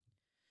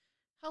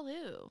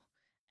Hello,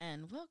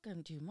 and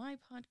welcome to my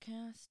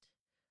podcast,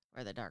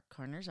 Where the Dark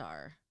Corners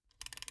Are.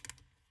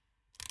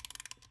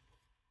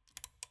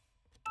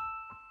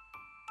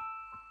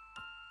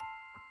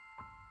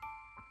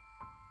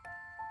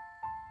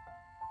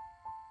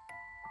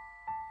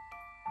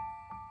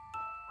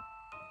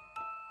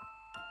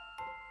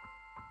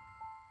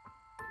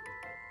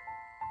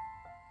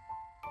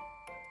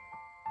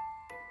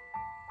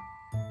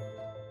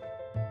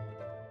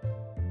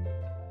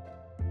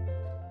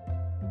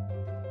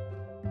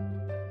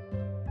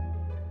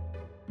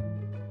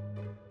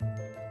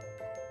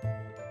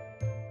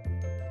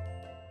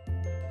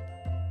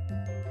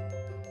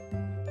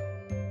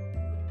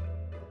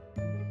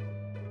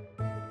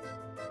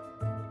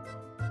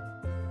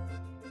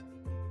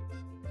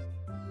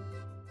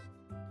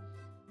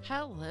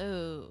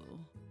 Hello,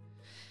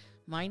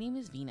 my name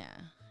is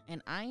Vina,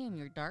 and I am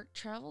your Dark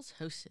Travels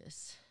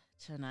hostess.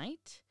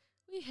 Tonight,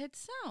 we head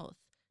south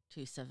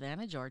to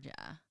Savannah,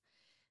 Georgia.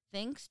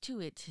 Thanks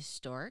to its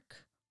historic,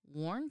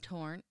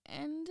 worn-torn,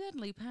 and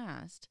deadly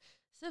past,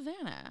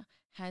 Savannah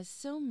has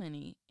so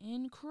many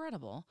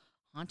incredible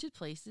haunted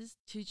places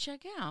to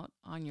check out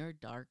on your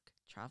dark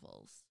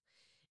travels.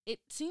 It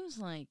seems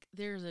like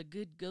there's a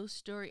good ghost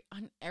story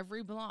on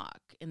every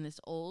block in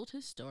this old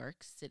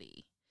historic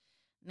city.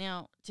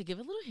 Now, to give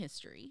a little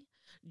history,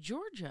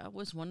 Georgia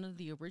was one of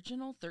the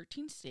original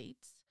 13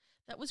 states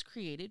that was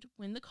created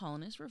when the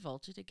colonists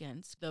revolted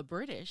against the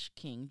British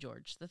King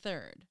George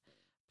III.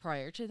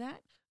 Prior to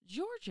that,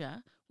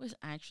 Georgia was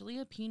actually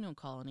a penal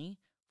colony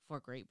for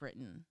Great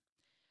Britain.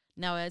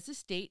 Now, as a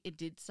state, it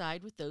did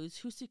side with those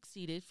who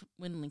succeeded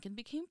when Lincoln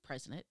became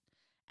president.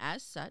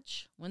 As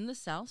such, when the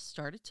South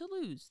started to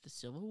lose the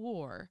Civil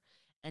War,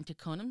 and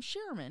Taconium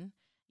Sherman,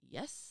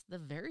 yes, the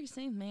very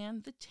same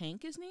man the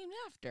tank is named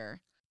after,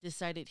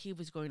 decided he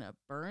was going to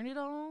burn it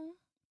all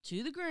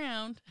to the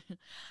ground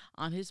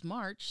on his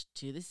march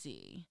to the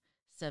sea.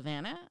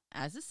 Savannah,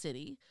 as a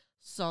city,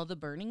 saw the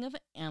burning of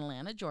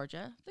Atlanta,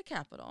 Georgia, the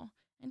capital,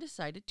 and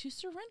decided to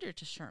surrender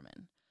to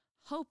Sherman,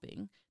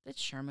 hoping that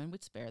Sherman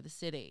would spare the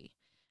city.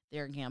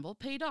 Their gamble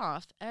paid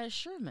off as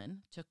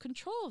Sherman took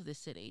control of the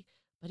city,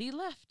 but he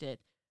left it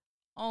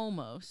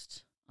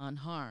almost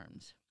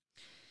unharmed.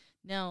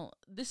 Now,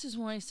 this is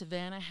why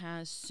Savannah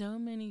has so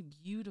many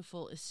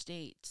beautiful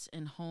estates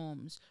and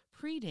homes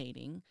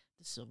predating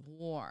the Civil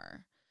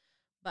War.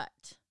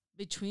 But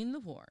between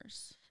the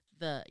wars,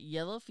 the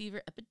yellow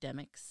fever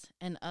epidemics,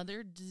 and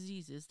other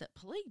diseases that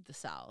plagued the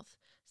South,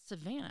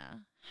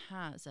 Savannah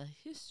has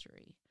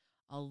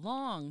a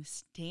long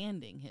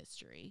standing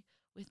history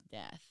with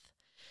death.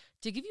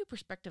 To give you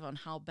perspective on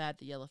how bad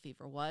the yellow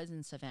fever was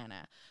in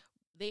Savannah,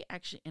 they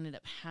actually ended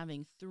up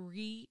having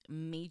three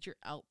major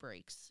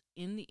outbreaks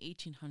in the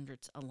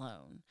 1800s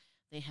alone.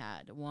 They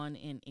had one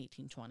in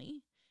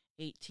 1820,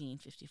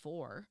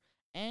 1854,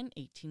 and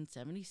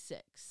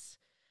 1876.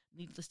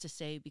 Needless to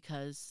say,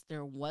 because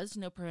there was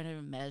no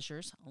preventative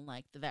measures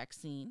like the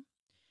vaccine,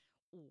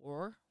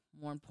 or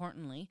more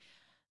importantly,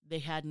 they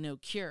had no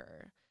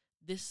cure.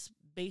 This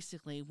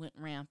basically went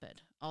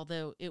rampant,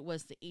 although it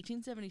was the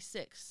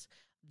 1876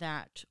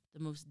 that the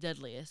most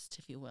deadliest,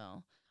 if you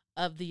will,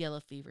 of the yellow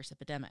fever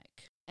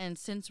epidemic. And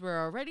since we're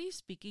already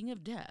speaking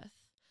of death,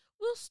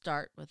 we'll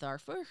start with our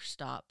first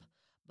stop,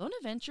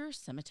 Bonaventure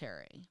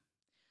Cemetery.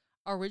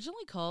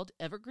 Originally called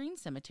Evergreen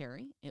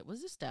Cemetery, it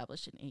was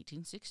established in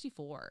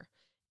 1864.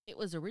 It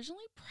was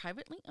originally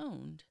privately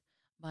owned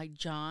by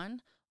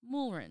John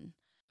Mulren.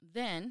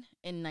 Then,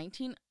 in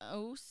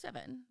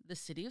 1907, the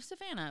city of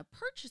Savannah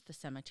purchased the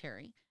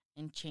cemetery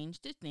and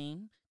changed its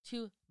name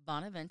to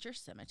Bonaventure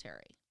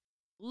Cemetery.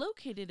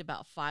 Located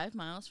about 5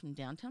 miles from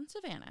downtown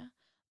Savannah,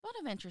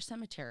 Bonaventure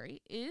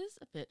Cemetery is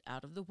a bit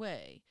out of the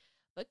way,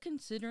 but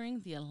considering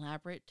the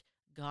elaborate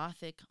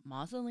Gothic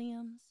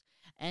mausoleums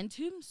and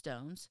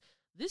tombstones,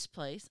 this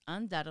place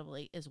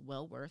undoubtedly is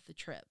well worth the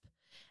trip.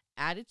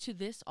 Added to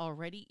this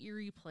already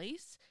eerie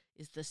place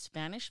is the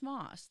Spanish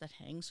moss that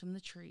hangs from the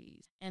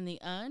trees and the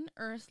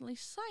unearthly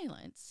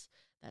silence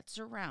that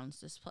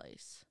surrounds this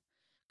place.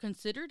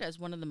 Considered as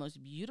one of the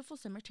most beautiful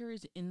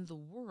cemeteries in the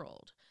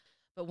world,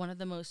 but one of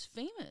the most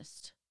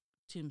famous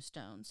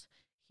tombstones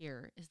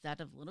here is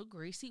that of little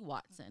Gracie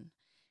Watson.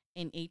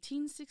 In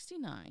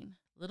 1869,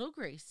 little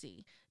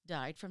Gracie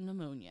died from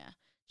pneumonia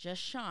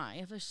just shy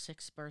of her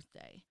 6th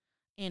birthday.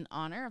 In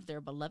honor of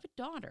their beloved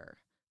daughter,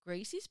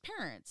 Gracie's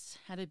parents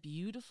had a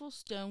beautiful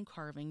stone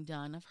carving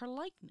done of her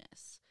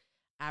likeness.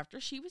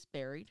 After she was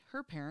buried,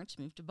 her parents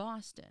moved to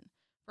Boston,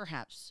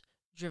 perhaps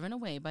driven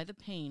away by the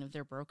pain of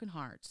their broken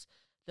hearts,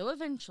 though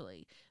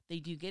eventually they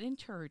do get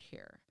interred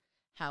here.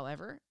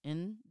 However,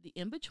 in the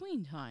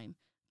in-between time,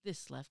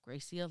 this left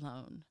Gracie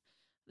alone.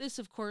 This,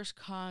 of course,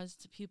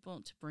 caused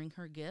people to bring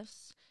her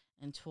gifts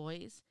and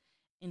toys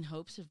in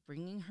hopes of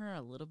bringing her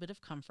a little bit of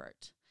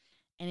comfort.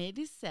 And it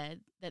is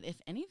said that if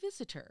any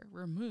visitor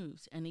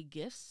removes any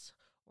gifts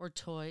or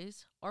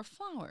toys or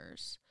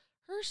flowers,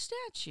 her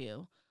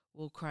statue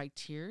will cry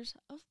tears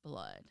of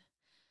blood.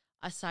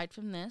 Aside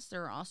from this,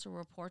 there are also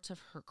reports of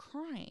her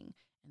crying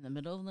in the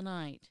middle of the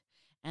night,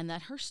 and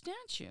that her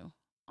statue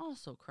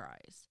also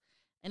cries.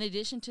 In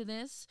addition to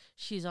this,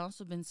 she's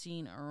also been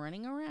seen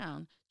running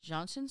around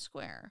Johnson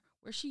Square,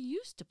 where she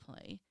used to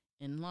play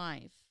in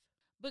life.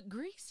 But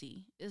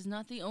Gracie is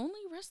not the only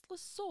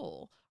restless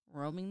soul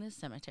roaming this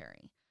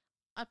cemetery.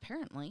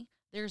 Apparently,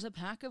 there's a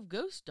pack of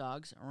ghost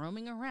dogs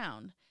roaming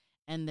around,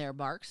 and their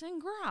barks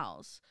and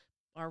growls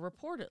are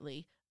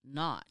reportedly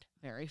not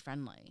very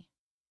friendly.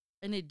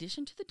 In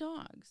addition to the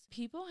dogs,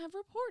 people have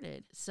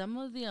reported some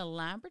of the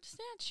elaborate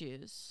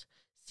statues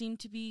seem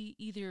to be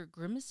either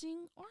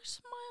grimacing or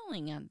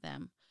smiling at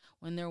them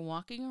when they're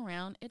walking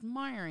around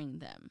admiring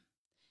them.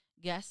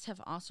 Guests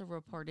have also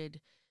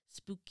reported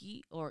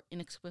spooky or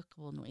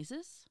inexplicable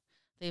noises.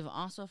 They've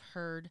also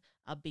heard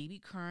a baby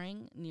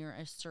crying near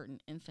a certain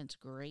infant's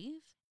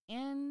grave,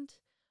 and,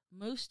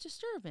 most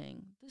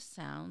disturbing, the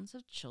sounds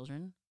of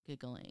children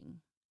giggling.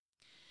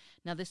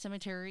 Now, this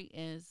cemetery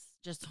is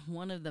just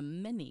one of the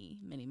many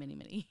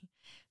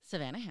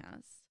Savannah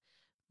has.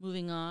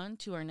 Moving on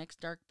to our next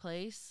dark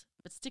place,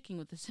 but sticking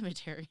with the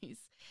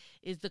cemeteries,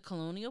 is the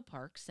Colonial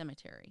Park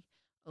Cemetery.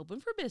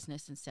 Opened for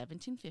business in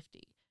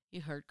 1750.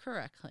 You heard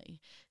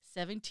correctly.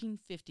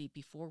 1750,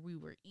 before we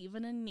were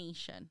even a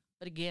nation.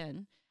 But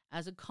again,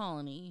 as a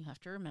colony, you have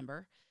to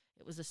remember,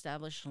 it was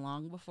established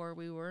long before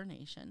we were a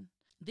nation.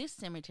 This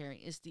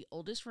cemetery is the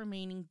oldest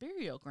remaining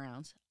burial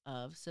grounds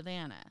of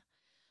Savannah.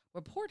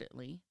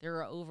 Reportedly, there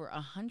are over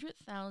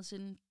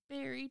 100,000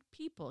 buried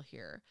people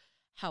here.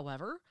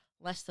 However,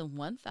 less than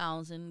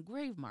 1,000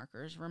 grave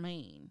markers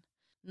remain.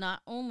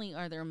 Not only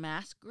are there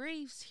mass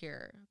graves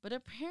here, but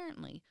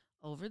apparently,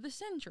 over the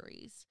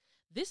centuries,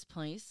 this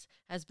place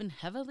has been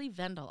heavily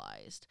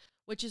vandalized,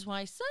 which is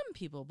why some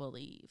people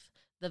believe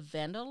the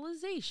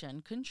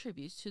vandalization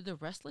contributes to the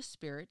restless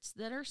spirits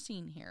that are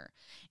seen here.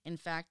 In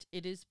fact,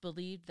 it is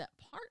believed that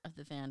part of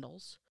the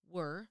vandals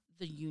were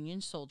the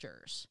Union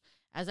soldiers.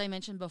 As I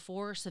mentioned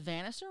before,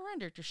 Savannah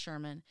surrendered to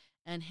Sherman,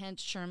 and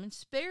hence Sherman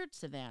spared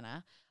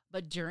Savannah,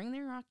 but during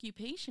their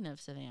occupation of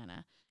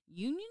Savannah,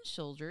 Union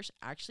soldiers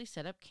actually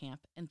set up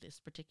camp in this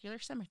particular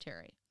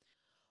cemetery.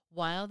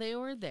 While they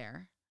were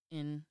there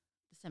in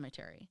the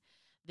cemetery,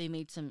 they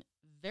made some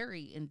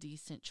very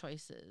indecent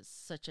choices,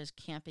 such as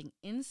camping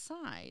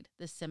inside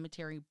the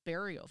cemetery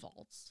burial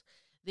vaults.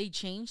 They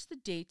changed the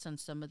dates on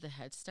some of the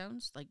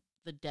headstones, like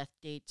the death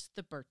dates,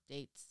 the birth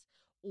dates,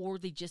 or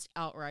they just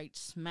outright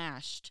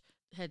smashed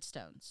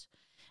headstones.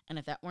 And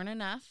if that weren't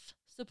enough,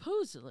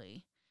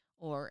 supposedly,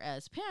 or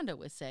as Panda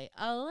would say,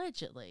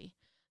 allegedly,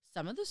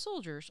 some of the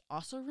soldiers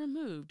also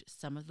removed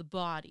some of the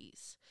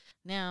bodies.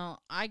 Now,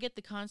 I get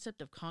the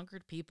concept of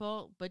conquered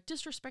people, but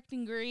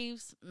disrespecting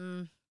graves,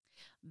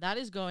 that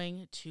is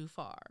going too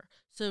far.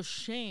 So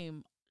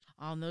shame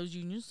on those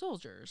Union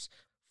soldiers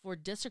for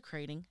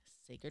desecrating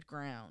sacred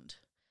ground.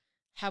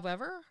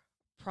 However,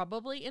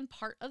 probably in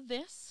part of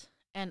this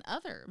and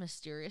other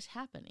mysterious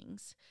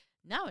happenings,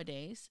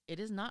 nowadays it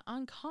is not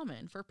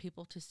uncommon for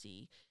people to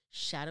see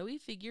shadowy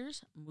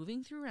figures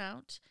moving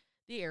throughout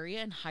the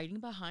area and hiding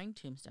behind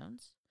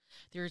tombstones.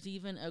 There's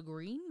even a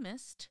green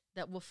mist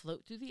that will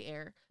float through the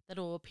air that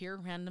will appear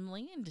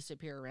randomly and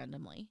disappear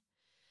randomly.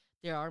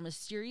 There are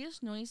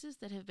mysterious noises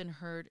that have been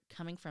heard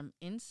coming from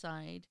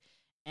inside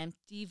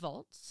empty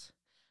vaults.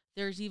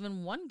 There's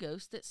even one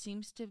ghost that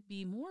seems to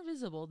be more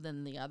visible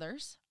than the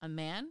others, a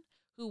man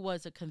who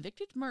was a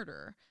convicted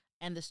murderer,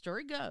 and the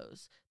story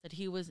goes that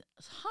he was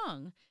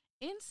hung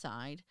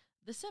inside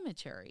the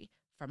cemetery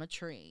from a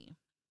tree.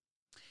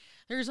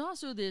 There's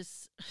also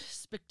this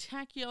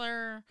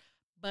spectacular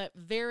but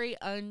very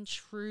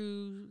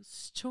untrue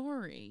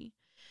story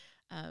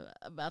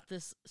about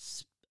this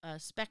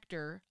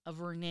specter of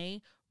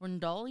Renee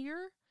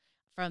Rondelier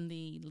from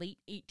the late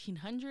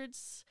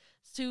 1800s.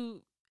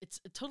 So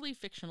it's a totally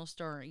fictional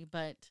story,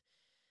 but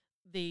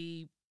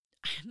I'm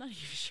not even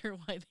sure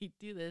why they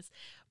do this,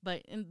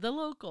 but the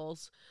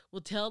locals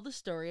will tell the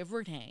story of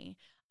Renee,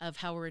 of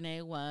how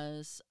Renee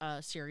was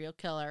a serial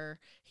killer.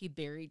 He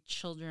buried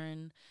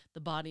children,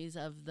 the bodies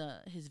of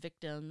his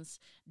victims,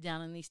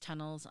 down in these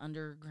tunnels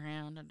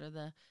underground under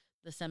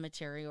the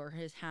cemetery or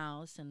his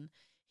house, and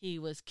he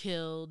was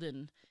killed,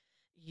 and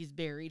he's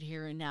buried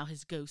here, and now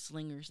his ghost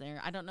lingers there.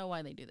 I don't know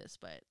why they do this,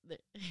 but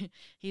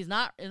he's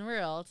not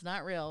real. It's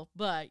not real,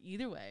 but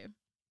either way,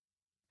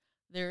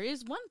 there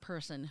is one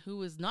person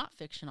who is not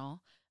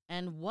fictional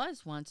and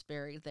was once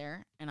buried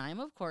there, and I'm,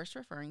 of course,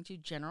 referring to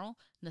General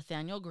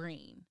Nathanael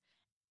Greene.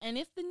 And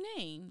if the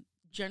name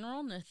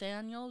General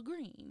Nathanael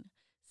Greene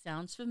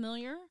sounds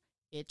familiar,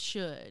 it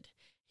should.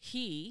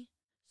 He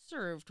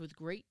served with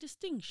great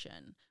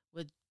distinction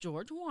with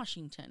George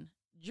Washington,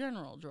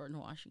 General George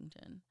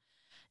Washington,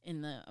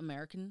 in the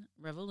American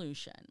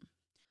Revolution.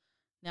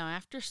 Now,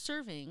 after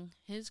serving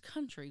his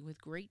country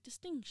with great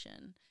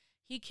distinction,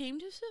 he came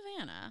to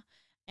Savannah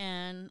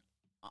and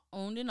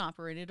owned and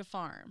operated a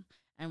farm.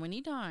 And when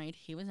he died,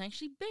 he was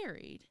actually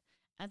buried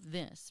at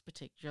this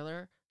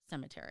particular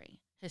cemetery.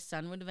 His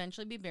son would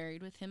eventually be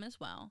buried with him as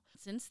well.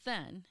 Since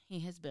then, he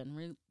has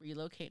been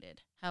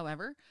relocated.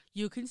 However,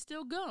 you can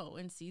still go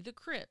and see the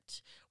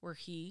crypt where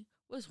he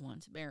was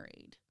once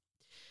buried.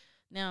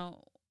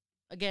 Now,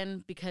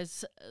 again,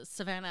 because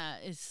Savannah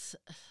is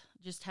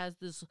just has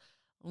this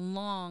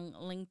long,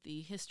 lengthy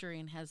history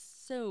and has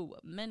so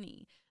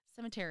many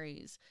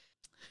cemeteries.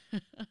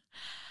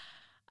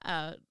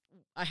 uh,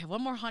 I have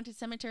one more haunted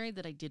cemetery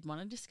that I did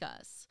want to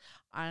discuss.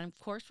 I'm, of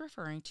course,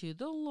 referring to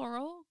the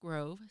Laurel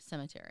Grove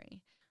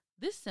Cemetery.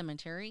 This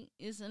cemetery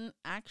is an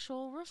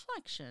actual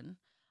reflection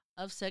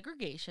of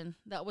segregation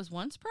that was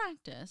once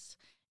practiced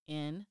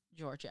in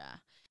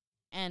Georgia.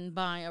 And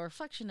by a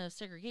reflection of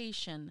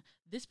segregation,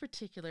 this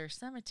particular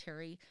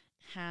cemetery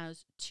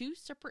has two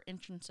separate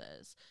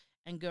entrances.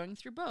 And going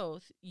through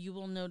both, you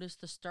will notice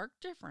the stark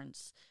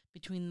difference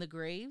between the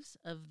graves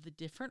of the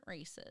different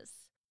races.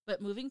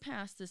 But moving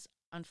past this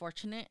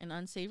unfortunate and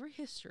unsavory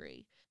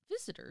history,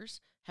 visitors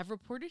have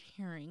reported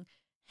hearing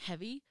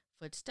heavy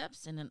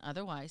footsteps in an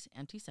otherwise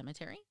empty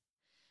cemetery.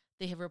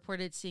 They have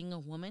reported seeing a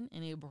woman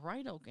in a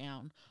bridal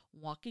gown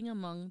walking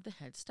among the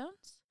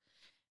headstones.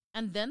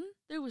 And then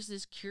there was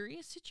this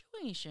curious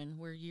situation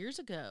where years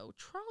ago,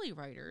 trolley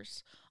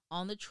riders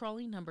on the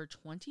trolley number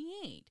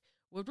 28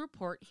 would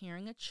report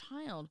hearing a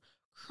child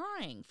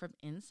crying from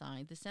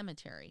inside the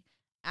cemetery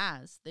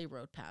as they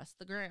rode past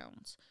the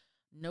grounds.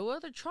 No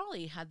other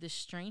trolley had this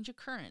strange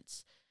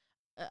occurrence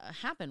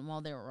happen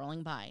while they were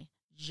rolling by,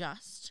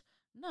 just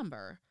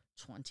number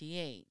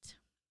 28.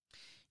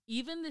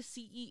 Even the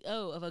CEO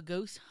of a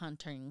ghost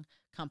hunting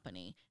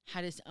company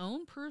had his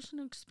own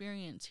personal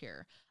experience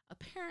here.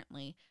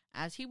 Apparently,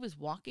 as he was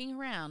walking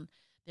around,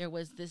 there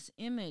was this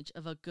image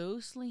of a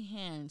ghostly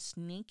hand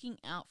sneaking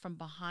out from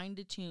behind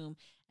a tomb,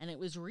 and it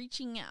was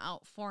reaching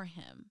out for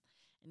him.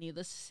 And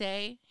needless to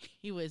say,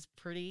 he was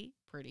pretty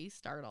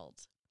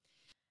startled.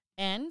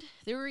 And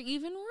there were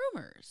even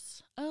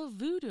rumors of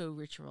voodoo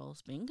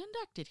rituals being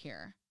conducted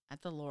here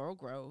at the Laurel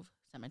Grove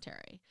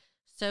Cemetery.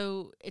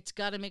 So it's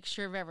got a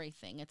mixture of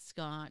everything. It's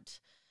got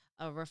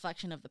a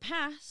reflection of the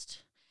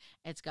past.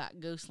 It's got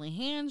ghostly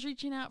hands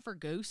reaching out for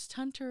ghost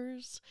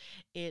hunters.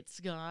 It's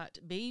got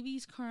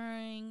babies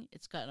crying.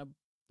 It's got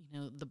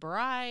the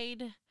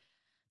bride.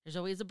 There's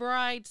always a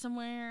bride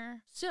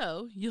somewhere.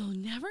 So you'll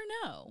never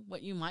know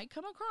what you might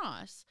come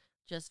across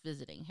just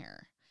visiting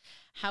here.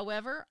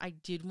 However, I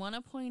did want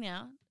to point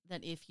out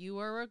that if you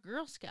are a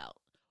Girl Scout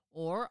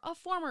or a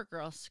former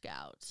Girl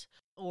Scout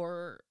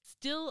or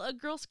still a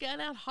Girl Scout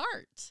at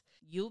heart,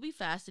 you'll be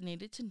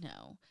fascinated to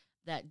know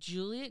that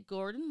Juliet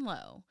Gordon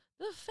Lowe,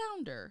 the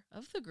founder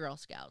of the Girl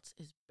Scouts,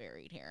 is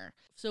buried here.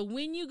 So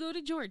when you go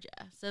to Georgia,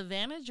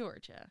 Savannah,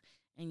 Georgia,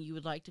 and you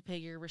would like to pay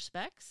your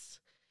respects,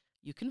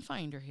 you can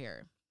find her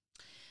here.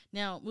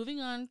 Now,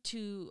 moving on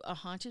to a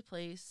haunted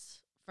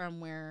place from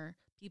where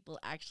people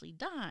actually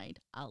died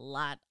a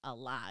lot.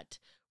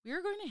 We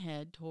are going to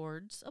head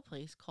towards a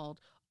place called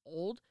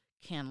Old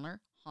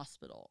Candler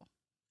Hospital.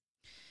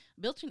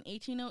 Built in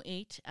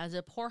 1808 as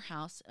a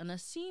poorhouse and a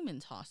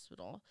seamen's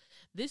hospital,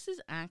 this is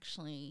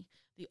actually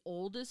the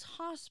oldest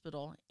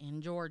hospital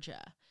in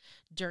Georgia.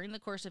 During the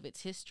course of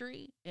its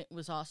history, it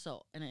was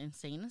also an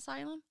insane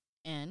asylum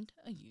and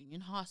a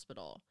union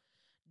hospital.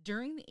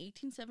 During the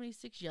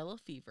 1876 yellow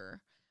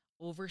fever,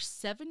 over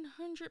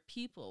 700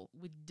 people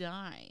would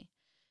die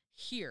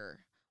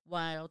here,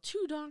 while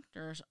 2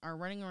 doctors are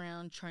running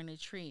around trying to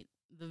treat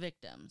the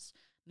victims.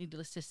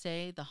 Needless to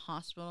say, the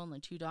hospital and the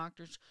 2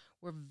 doctors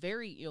were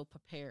very ill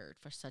prepared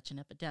for such an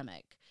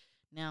epidemic.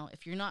 Now,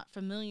 if you're not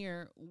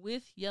familiar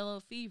with yellow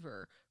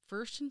fever,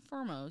 first and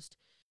foremost,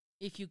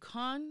 if you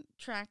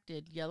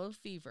contracted yellow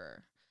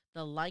fever,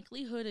 the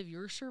likelihood of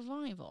your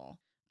survival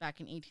back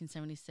in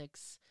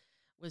 1876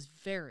 was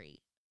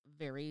very,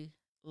 very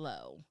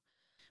low.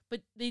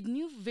 But they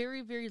knew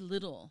very, very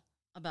little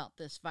about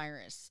this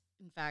virus.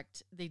 In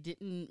fact, they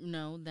didn't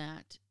know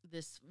that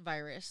this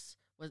virus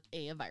was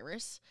a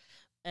virus.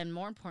 And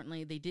more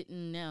importantly, they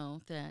didn't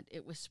know that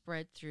it was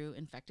spread through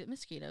infected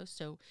mosquitoes.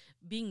 So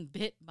being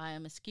bit by a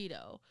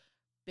mosquito,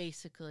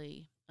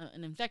 basically,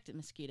 an infected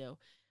mosquito,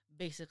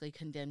 basically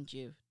condemned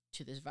you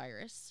to this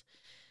virus.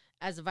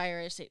 As a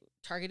virus, it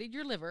targeted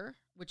your liver,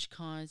 which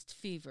caused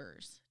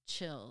fevers,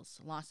 chills,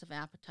 loss of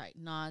appetite,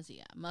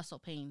 nausea, muscle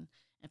pain,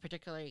 and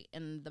particularly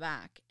in the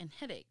back, and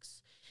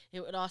headaches. It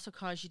would also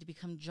cause you to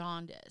become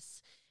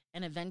jaundice,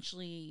 and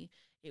eventually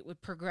it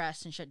would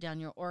progress and shut down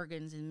your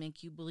organs and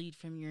make you bleed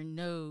from your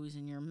nose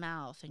and your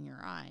mouth and your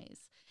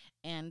eyes.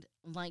 And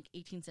like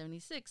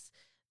 1876,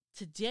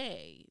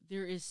 today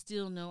there is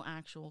still no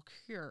actual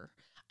cure.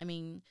 I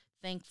mean,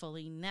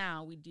 thankfully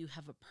now we do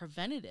have a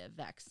preventative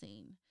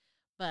vaccine.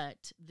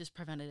 But this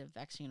preventative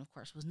vaccine, of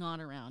course, was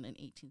not around in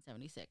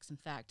 1876. In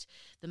fact,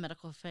 the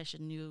medical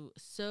profession knew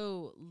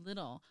so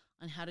little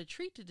on how to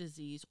treat the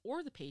disease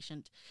or the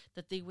patient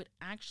that they would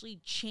actually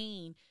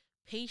chain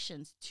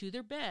patients to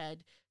their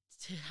bed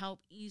to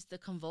help ease the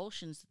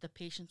convulsions that the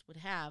patients would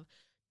have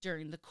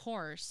during the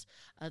course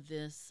of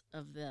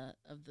the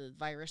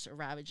virus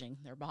ravaging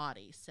their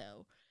body.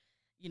 So,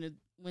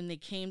 when they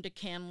came to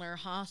Candler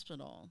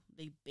Hospital,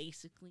 they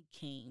basically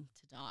came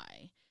to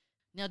die.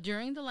 Now,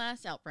 during the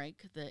last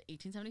outbreak, the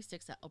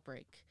 1876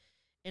 outbreak,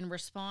 in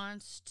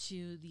response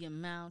to the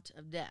amount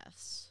of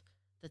deaths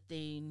that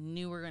they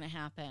knew were going to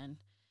happen,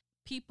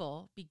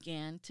 people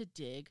began to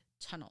dig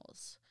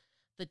tunnels.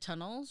 The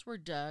tunnels were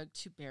dug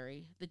to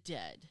bury the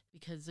dead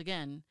because,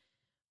 again,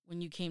 when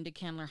you came to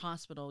Candler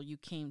Hospital, you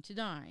came to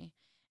die,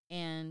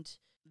 and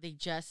they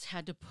just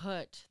had to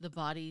put the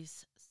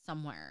bodies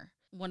somewhere.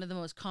 One of the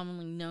most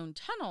commonly known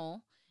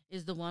tunnel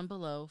is the one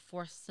below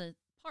Forsyth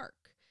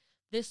Park.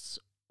 This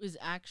was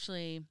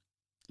actually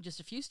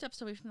just a few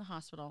steps away from the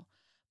hospital,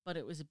 but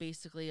it was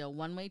basically a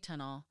one-way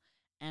tunnel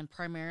and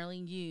primarily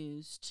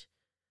used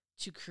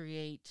to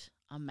create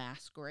a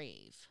mass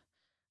grave.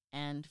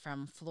 And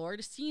from floor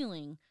to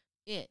ceiling,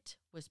 it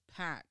was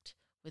packed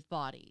with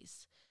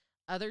bodies.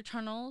 Other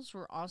tunnels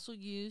were also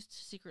used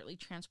to secretly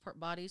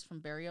transport bodies from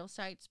burial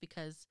sites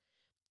because,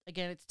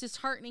 again, it's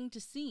disheartening to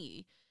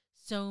see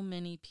so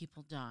many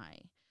people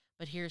die.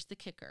 But here's the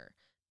kicker.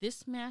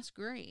 This mass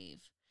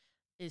grave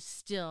is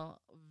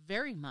still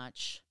very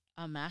much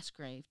a mass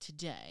grave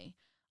today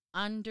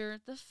under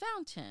the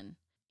fountain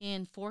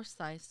in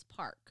Forsyth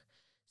Park.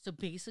 So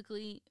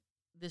basically,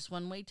 this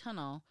one-way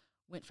tunnel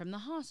went from the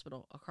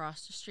hospital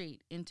across the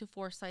street into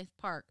Forsyth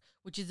Park,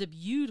 which is a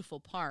beautiful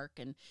park,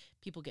 and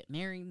people get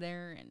married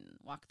there and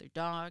walk their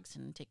dogs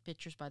and take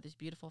pictures by this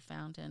beautiful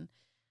fountain.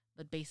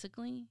 But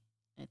basically,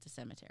 it's a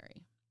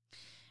cemetery.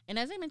 And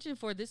as I mentioned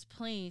before, this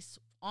place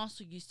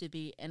also used to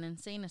be an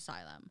insane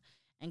asylum.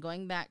 And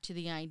going back to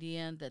the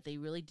idea that they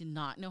really did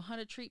not know how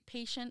to treat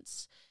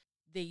patients,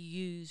 they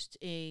used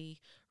a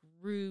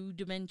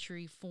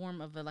rudimentary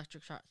form of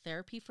electric shock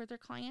therapy for their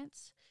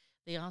clients.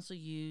 They also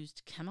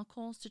used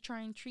chemicals to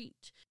try and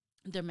treat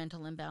their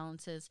mental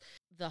imbalances.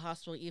 The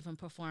hospital even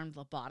performed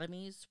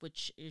lobotomies,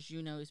 which, as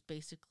you know, is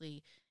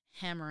basically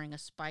hammering a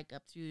spike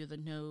up through the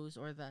nose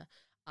or the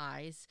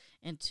eyes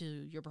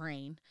into your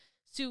brain.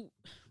 So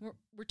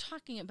we're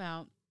talking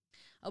about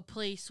a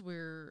place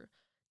where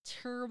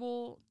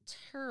terrible,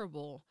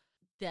 terrible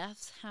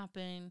deaths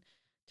happen,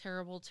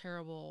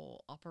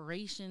 terrible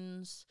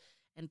operations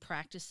and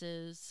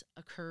practices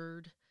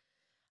occurred.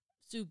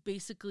 So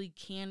basically,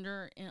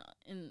 Candor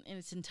in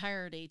its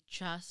entirety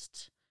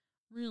just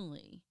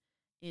really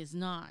is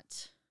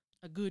not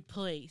a good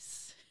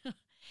place.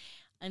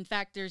 In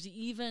fact, there's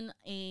even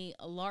a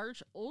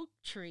large oak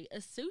tree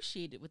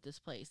associated with this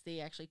place.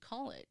 They actually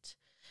call it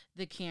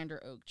the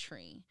Candor Oak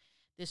Tree.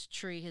 This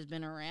tree has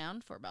been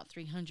around for about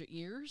 300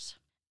 years,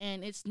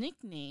 and its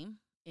nickname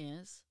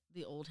is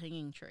the Old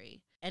Hanging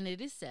Tree. And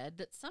it is said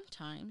that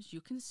sometimes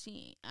you can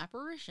see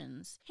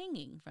apparitions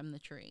hanging from the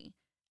tree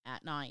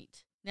at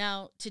night.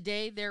 Now,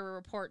 today there were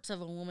reports of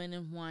a woman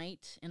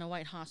in a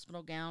white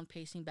hospital gown,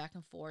 pacing back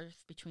and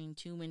forth between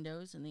two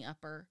windows in the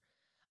upper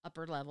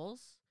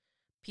levels.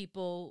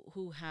 People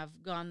who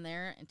have gone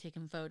there and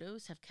taken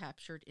photos have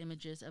captured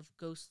images of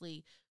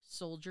ghostly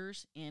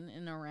soldiers in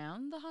and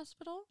around the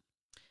hospital.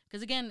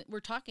 Because again,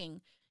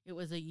 it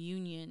was a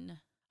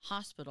Union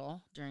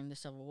hospital during the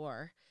Civil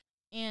War.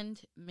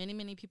 And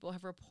many people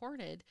have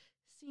reported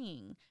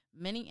seeing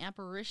many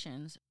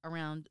apparitions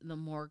around the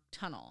morgue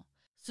tunnel.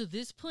 So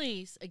this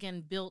place,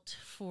 again, built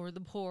for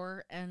the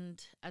poor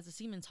and as a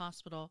seamen's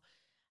hospital,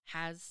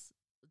 has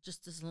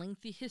just this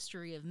lengthy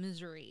history of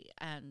misery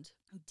and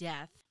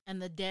death, and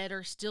the dead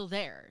are still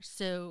there.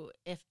 So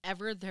if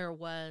ever there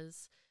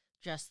was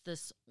just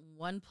this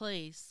one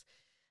place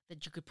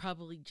that you could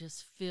probably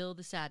just feel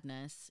the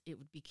sadness, it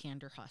would be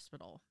Candor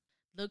Hospital.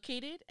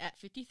 Located at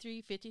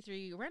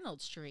 5353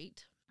 Reynolds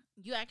Street,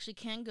 you actually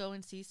can go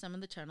and see some of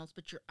the tunnels,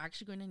 but you're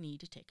actually going to need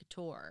to take a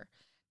tour.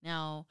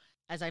 Now,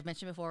 as I've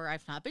mentioned before,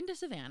 I've not been to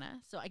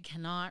Savannah, so I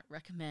cannot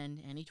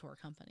recommend any tour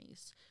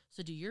companies.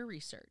 So do your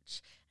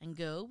research and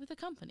go with a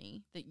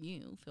company that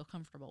you feel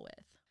comfortable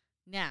with.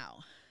 Now,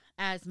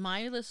 as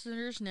my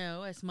listeners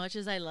know, as much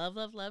as I love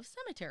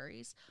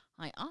cemeteries,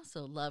 I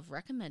also love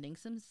recommending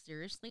some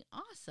seriously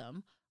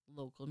awesome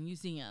local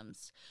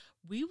museums.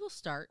 We will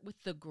start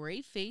with the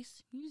Gray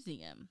Face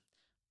Museum,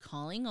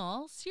 calling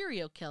all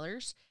serial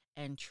killers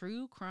and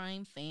true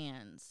crime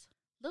fans.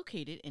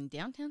 Located in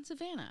downtown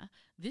Savannah,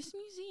 this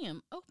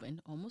museum opened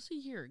almost a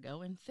year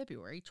ago in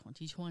February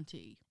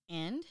 2020,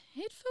 and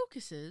it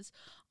focuses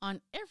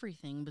on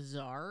everything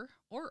bizarre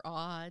or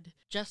odd,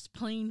 just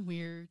plain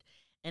weird,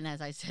 and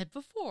as I said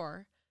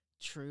before,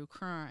 true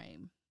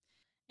crime.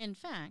 In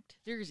fact,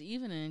 there's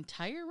even an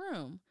entire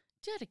room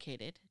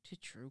dedicated to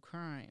true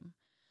crime.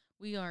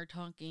 We are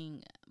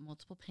talking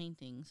multiple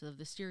paintings of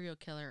the serial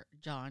killer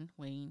John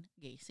Wayne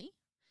Gacy.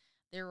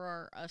 There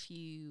are a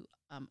few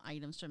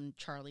items from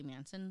Charlie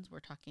Manson. We're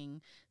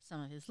talking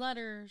some of his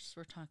letters.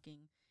 We're talking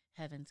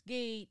Heaven's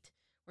Gate.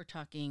 We're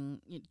talking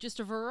just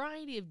a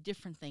variety of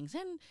different things.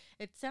 And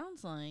it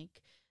sounds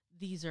like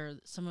these are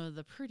some of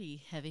the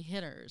pretty heavy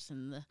hitters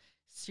in the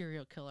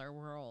serial killer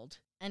world.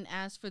 And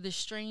as for the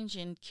strange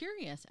and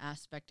curious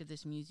aspect of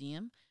this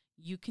museum,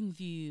 you can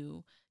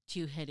view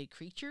two-headed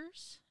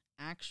creatures,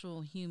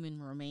 actual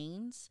human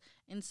remains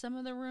in some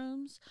of the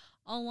rooms,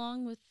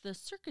 along with the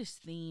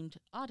circus-themed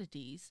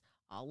oddities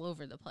all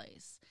over the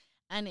place.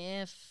 And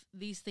if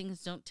these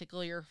things don't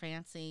tickle your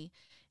fancy,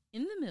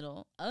 in the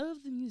middle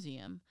of the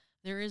museum,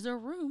 there is a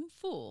room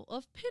full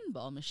of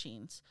pinball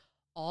machines,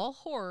 all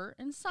horror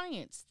and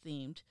science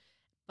themed.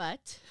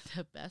 But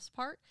the best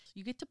part,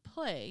 you get to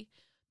play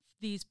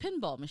these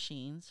pinball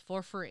machines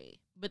for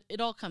free, but it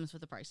all comes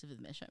with the price of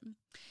admission.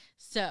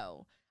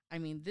 So, I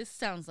mean, this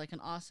sounds like an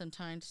awesome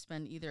time to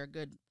spend either a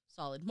good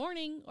solid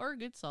morning or a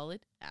good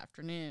solid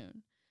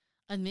afternoon.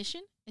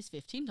 Admission is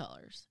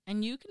 $15,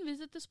 and you can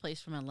visit this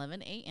place from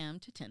 11 a.m.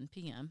 to 10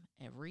 p.m.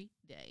 every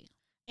day.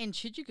 And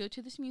should you go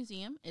to this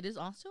museum, it is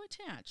also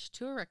attached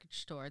to a record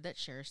store that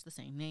shares the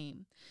same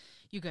name.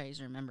 You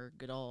guys remember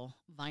good old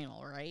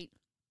vinyl, right?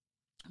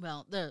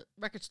 Well, the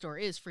record store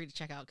is free to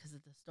check out because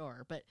it's a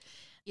store, but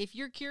if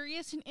you're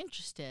curious and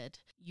interested,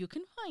 you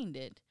can find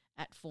it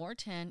at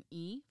 410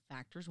 E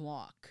Factors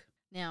Walk.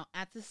 Now,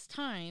 at this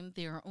time,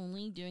 they are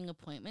only doing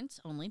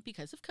appointments only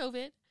because of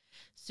COVID,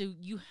 so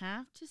you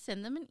have to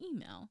send them an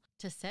email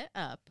to set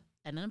up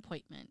an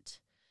appointment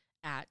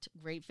at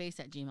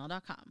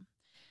greatface@gmail.com.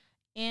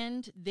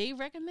 And they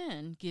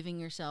recommend giving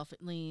yourself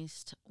at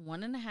least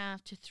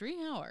 1.5 to 3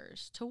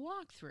 hours to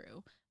walk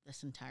through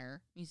this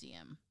entire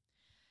museum.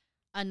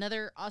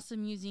 Another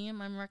awesome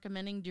museum I'm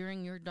recommending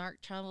during your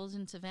dark travels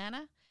in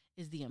Savannah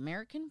is the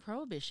American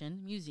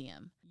Prohibition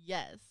Museum.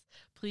 Yes,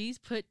 please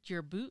put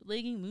your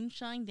bootlegging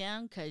moonshine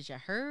down because you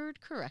heard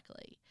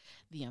correctly.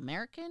 The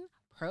American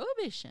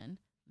Prohibition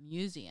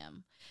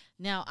Museum.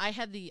 Now, I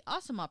had the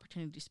awesome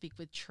opportunity to speak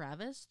with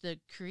Travis, the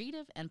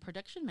creative and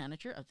production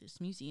manager of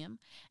this museum,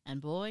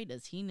 and boy,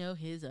 does he know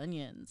his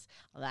onions.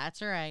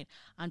 That's right,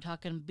 I'm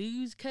talking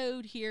booze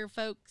code here,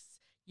 folks.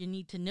 You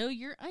need to know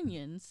your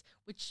onions,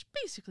 which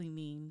basically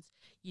means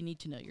you need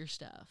to know your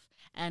stuff.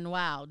 And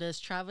wow, does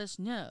Travis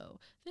know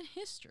the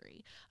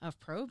history of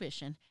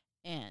Prohibition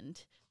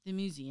and the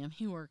museum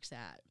he works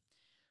at.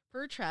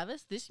 Per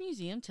Travis, this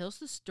museum tells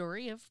the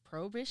story of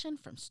Prohibition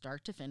from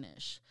start to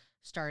finish,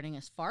 starting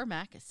as far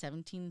back as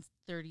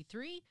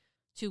 1733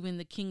 to when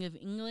the King of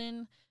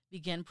England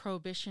began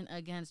Prohibition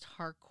against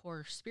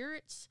hardcore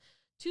spirits,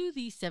 to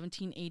the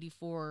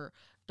 1784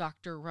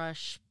 Dr.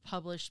 Rush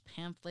published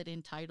pamphlet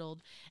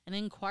entitled An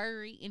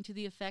Inquiry into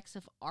the Effects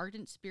of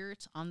Ardent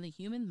Spirits on the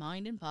Human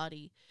Mind and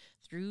Body,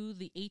 through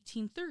the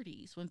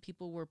 1830s when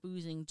people were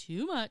boozing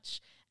too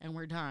much and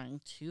were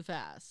dying too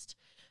fast,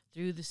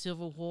 through the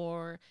Civil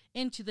War,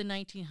 into the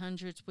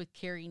 1900s with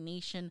Carrie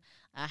Nation,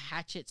 a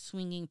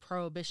hatchet-swinging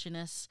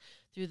prohibitionist,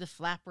 through the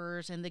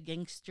flappers and the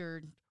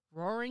gangster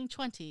roaring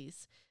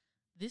 20s.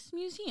 This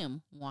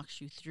museum walks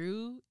you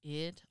through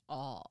it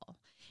all.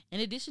 In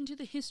addition to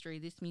the history,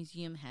 this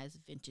museum has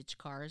vintage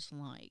cars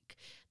like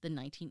the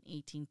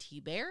 1918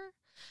 T-Bear,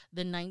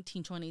 the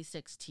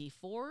 1926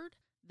 T-Ford.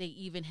 They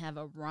even have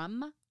a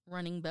rum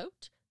running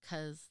boat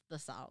because the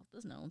South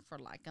is known for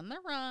liking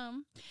their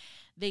rum.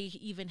 They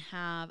even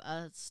have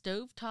a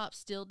stovetop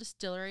still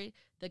distillery,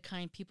 the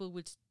kind people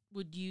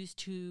would use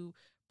to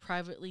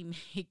privately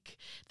make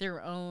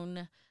their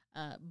own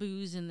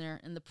booze in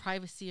the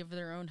privacy of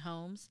their own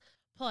homes.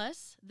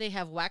 Plus, they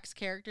have wax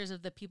characters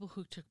of the people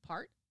who took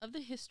part of the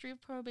history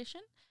of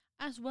Prohibition,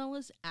 as well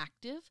as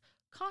active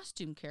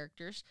costume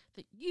characters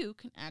that you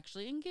can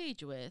actually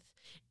engage with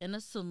in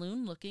a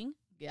saloon-looking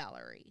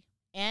gallery.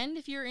 And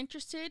if you're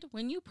interested,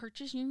 when you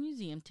purchase your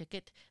museum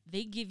ticket,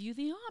 they give you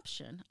the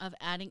option of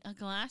adding a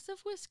glass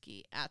of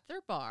whiskey at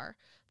their bar,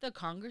 the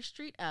Congress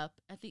Street Up,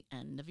 at the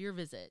end of your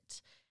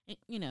visit,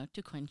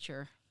 to quench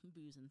your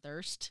booze and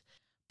thirst.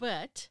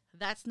 But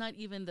that's not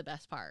even the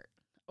best part.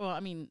 Well, I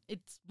mean,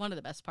 it's one of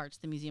the best parts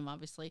of the museum,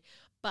 obviously.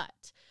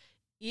 But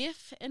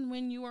if and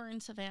when you are in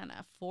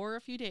Savannah for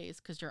a few days,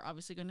 because you're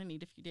obviously going to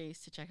need a few days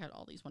to check out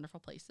all these wonderful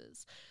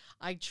places,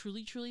 I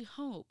truly, truly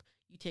hope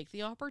you take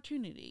the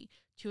opportunity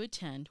to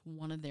attend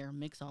one of their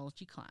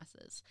mixology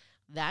classes.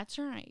 That's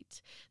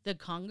right. The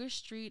Congress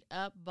Street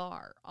Up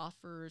Bar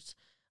offers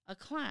a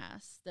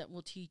class that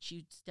will teach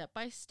you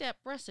step-by-step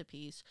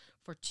recipes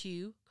for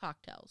 2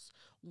 cocktails.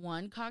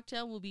 One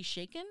cocktail will be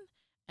shaken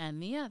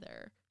and the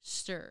other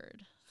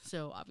stirred.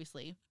 So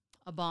obviously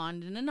a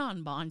bond and a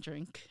non-bond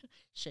drink,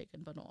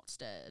 shaken but not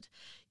stirred.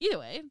 Either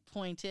way,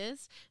 point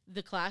is,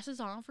 the class is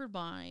offered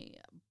by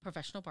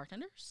professional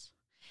bartenders,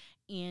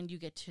 and you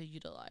get to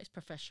utilize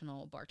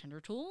professional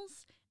bartender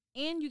tools,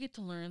 and you get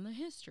to learn the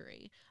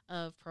history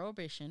of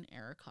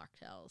Prohibition-era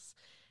cocktails.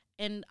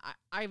 And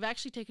I've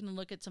actually taken a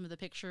look at some of the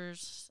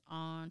pictures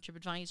on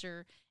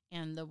TripAdvisor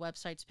and the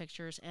website's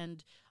pictures,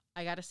 and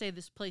I gotta say,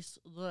 this place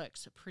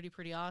looks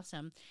pretty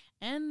awesome,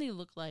 and they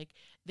look like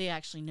they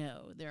actually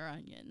know their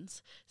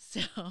onions.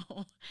 So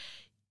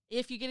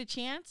if you get a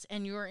chance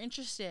and you're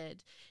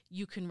interested,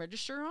 you can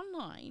register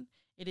online.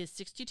 It is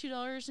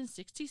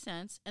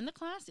 $62.60, and the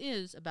class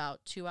is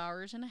about 2.5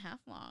 hours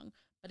long.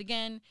 But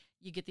again,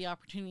 you get the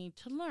opportunity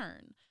to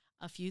learn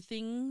a few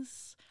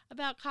things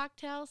about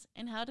cocktails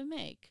and how to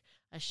make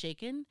a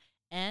shaken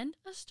and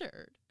a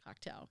stirred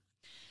cocktail.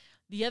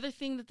 The other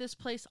thing that this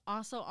place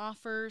also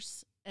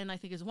offers, and I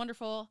think is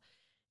wonderful,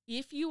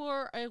 if you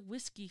are a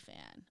whiskey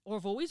fan or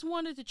have always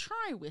wanted to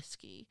try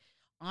whiskey,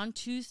 on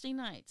Tuesday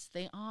nights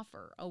they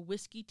offer a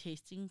whiskey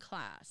tasting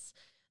class.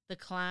 The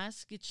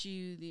class gets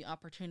you the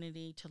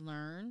opportunity to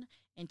learn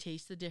and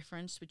taste the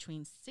difference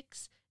between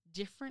 6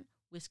 different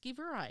whiskey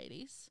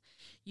varieties.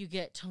 You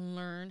get to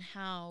learn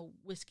how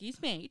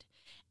whiskey's made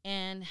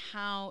and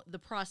how the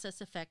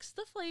process affects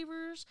the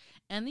flavors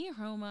and the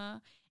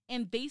aroma.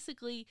 And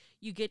basically,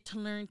 you get to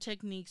learn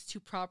techniques to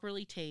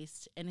properly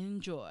taste and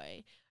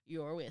enjoy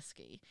your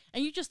whiskey.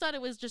 And you just thought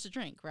it was just a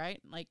drink,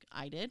 right? Like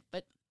I did.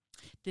 But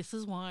this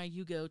is why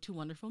you go to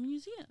wonderful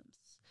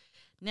museums.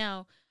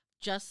 Now,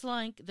 just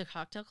like the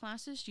cocktail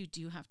classes, you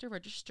do have to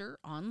register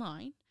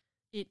online.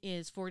 It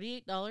is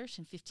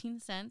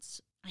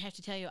 $48.15. I have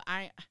to tell you,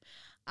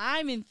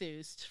 I'm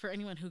enthused for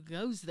anyone who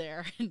goes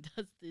there and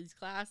does these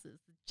classes.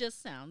 It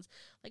just sounds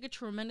like a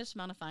tremendous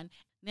amount of fun.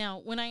 Now,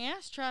 when I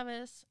asked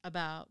Travis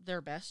about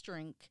their best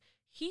drink,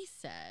 he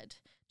said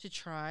to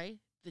try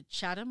the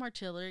Chatham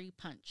Artillery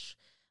Punch.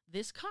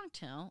 This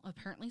cocktail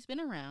apparently has been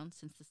around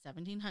since the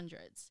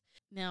 1700s.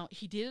 Now,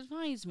 he did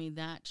advise me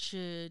that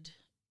should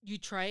you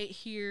try it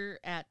here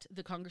at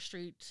the Congress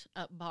Street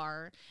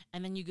bar,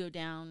 and then you go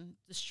down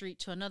the street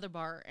to another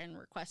bar and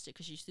request it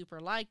because you super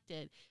liked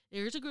it,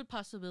 there's a good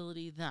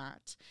possibility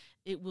that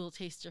it will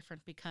taste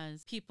different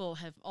because people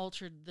have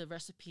altered the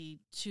recipe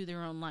to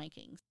their own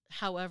likings.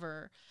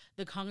 However,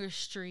 the Congress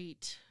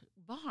Street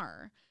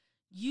bar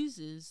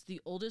uses the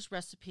oldest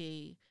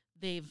recipe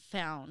they've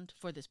found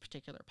for this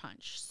particular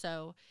punch.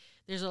 So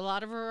there's a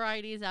lot of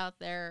varieties out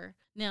there.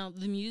 Now,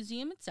 the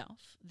museum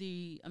itself,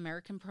 the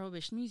American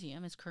Prohibition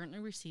Museum, is currently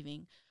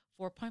receiving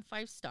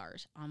 4.5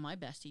 stars on My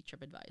Bestie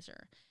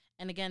TripAdvisor.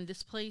 And again,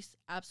 this place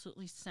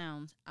absolutely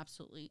sounds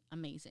absolutely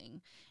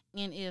amazing.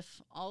 And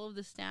if all of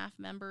the staff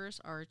members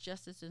are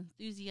just as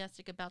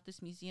enthusiastic about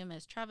this museum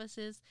as Travis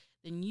is,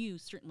 then you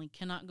certainly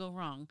cannot go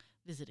wrong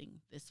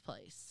visiting this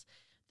place.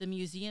 The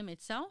museum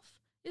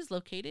itself is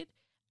located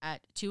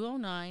at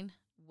 209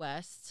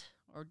 West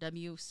or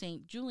W.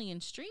 St. Julian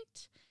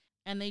Street,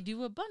 and they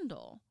do a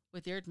bundle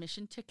with their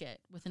admission ticket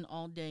with an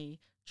all-day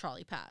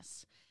trolley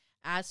pass.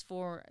 As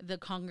for the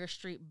Congress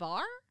Street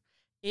Bar,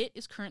 it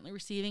is currently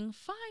receiving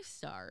 5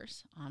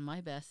 stars on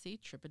My Bestie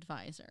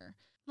TripAdvisor,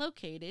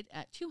 located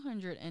at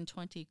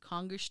 220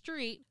 Congress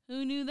Street,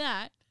 who knew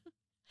that,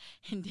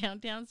 in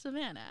downtown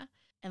Savannah.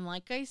 And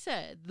like I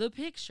said, the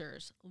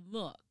pictures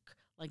look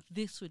like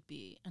this would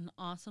be an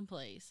awesome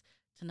place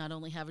to not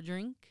only have a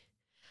drink,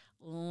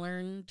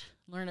 learn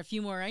a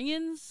few more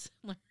onions,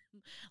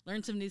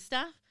 learn some new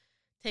stuff,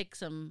 take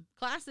some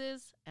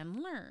classes,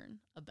 and learn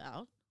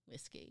about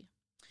whiskey.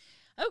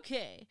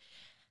 Okay,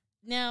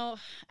 now,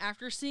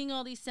 after seeing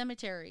all these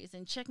cemeteries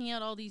and checking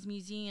out all these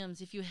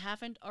museums, if you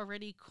haven't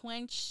already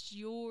quenched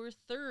your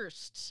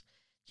thirst,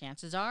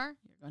 chances are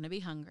you're going to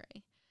be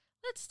hungry.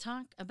 Let's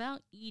talk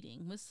about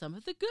eating with some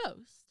of the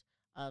ghosts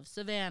of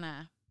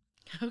Savannah.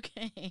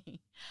 Okay,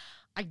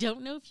 I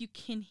don't know if you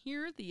can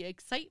hear the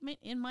excitement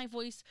in my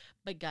voice,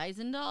 but guys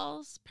and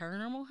dolls,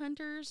 paranormal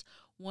hunters,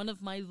 one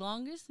of my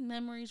longest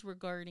memories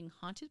regarding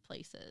haunted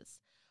places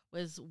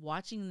was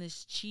watching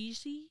this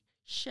cheesy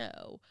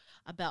show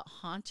about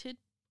haunted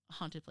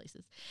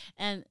places.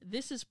 And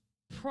this is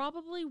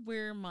probably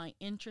where my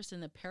interest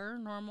in the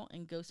paranormal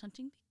and ghost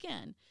hunting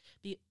began.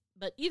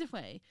 But either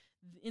way,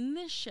 in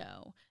this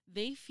show,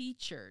 they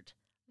featured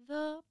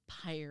the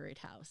Pirate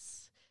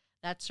House.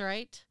 That's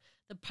right.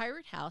 The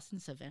Pirate House in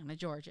Savannah,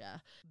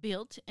 Georgia.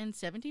 Built in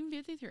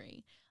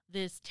 1753,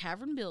 this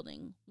tavern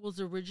building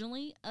was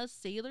originally a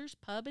sailor's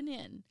pub and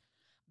inn.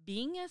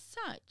 Being as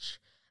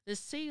such, the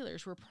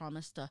sailors were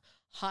promised a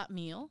hot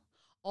meal,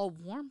 a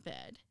warm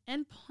bed,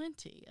 and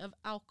plenty of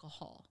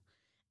alcohol.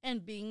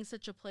 And being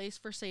such a place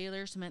for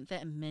sailors meant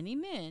that many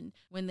men,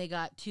 when they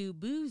got too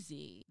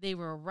boozy, they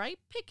were ripe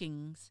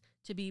pickings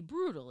to be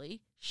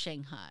brutally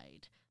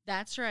shanghaied.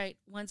 That's right,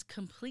 once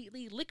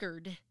completely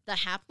liquored, the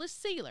hapless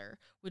sailor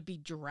would be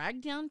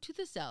dragged down to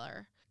the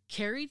cellar,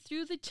 carried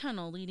through the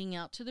tunnel leading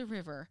out to the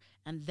river,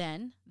 and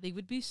then they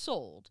would be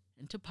sold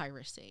into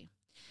piracy.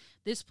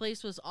 This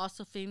place was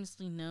also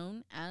famously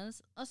known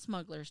as a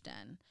smuggler's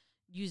den.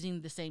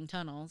 Using the same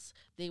tunnels,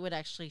 they would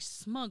actually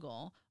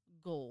smuggle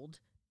gold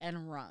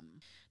and rum.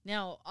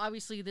 Now,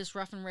 obviously, this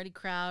rough and ready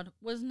crowd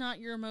was not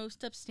your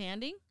most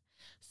upstanding.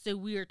 So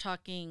we are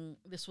talking,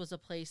 this was a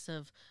place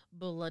of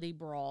bloody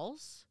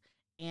brawls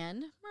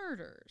and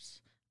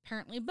murders.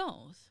 Apparently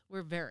both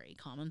were very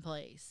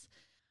commonplace.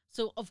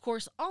 So, of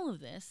course, all of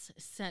this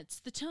sets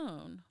the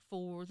tone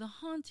for the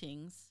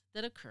hauntings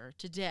that occur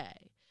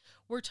today.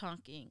 We're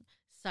talking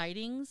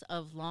sightings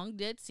of long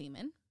dead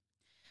seamen.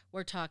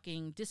 We're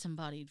talking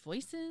disembodied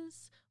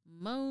voices,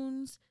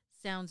 moans,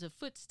 sounds of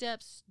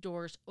footsteps,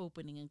 doors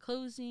opening and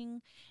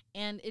closing,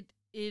 and it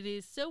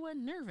is so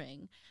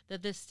unnerving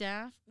that the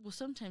staff will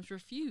sometimes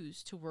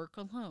refuse to work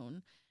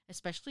alone,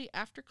 especially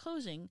after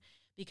closing,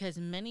 because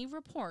many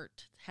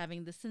report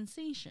having the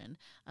sensation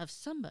of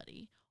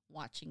somebody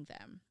watching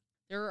them.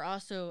 There are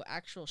also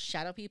actual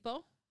shadow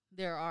people.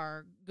 There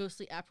are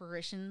ghostly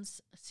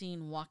apparitions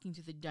seen walking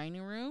through the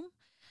dining room,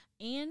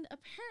 and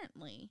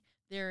apparently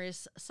there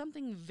is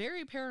something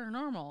very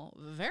paranormal,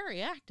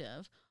 very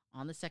active,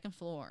 on the second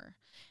floor.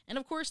 And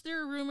of course,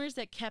 there are rumors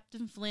that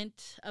Captain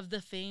Flint of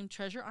the famed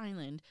Treasure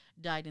Island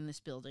died in this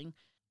building.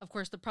 Of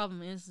course, the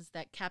problem is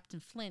that Captain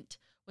Flint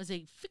was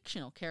a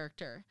fictional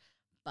character,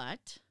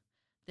 but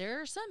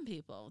there are some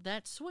people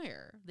that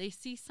swear they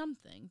see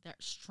something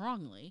that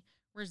strongly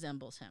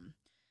resembles him.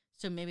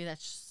 So maybe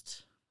that's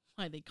just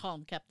why they call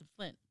him Captain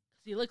Flint,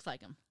 because he looks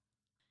like him.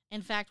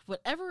 In fact,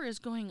 whatever is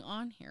going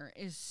on here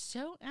is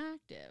so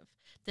active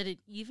that it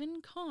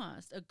even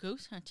caused a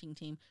ghost hunting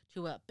team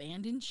to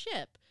abandon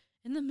ship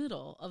in the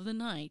middle of the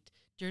night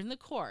during the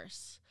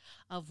course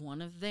of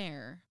one of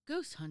their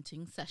ghost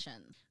hunting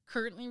sessions.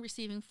 Currently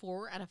receiving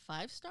 4 out of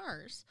 5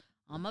 stars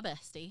on my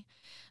bestie.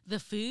 The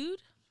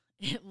food,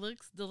 it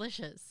looks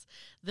delicious.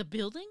 The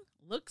building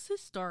looks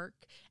historic.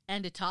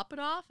 And to top it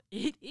off,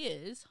 it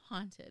is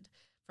haunted.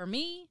 For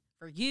me,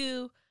 for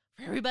you,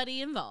 for everybody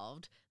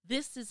involved,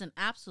 this is an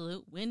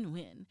absolute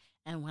win-win.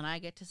 And when I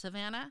get to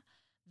Savannah,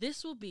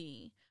 this will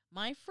be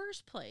my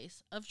first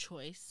place of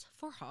choice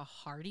for a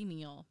hearty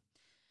meal.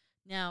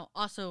 Now,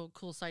 also,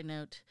 cool side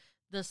note,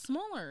 the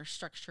smaller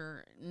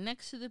structure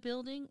next to the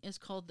building is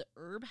called the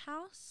Herb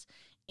House,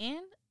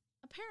 and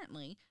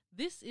apparently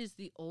this is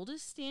the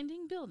oldest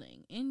standing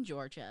building in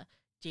Georgia,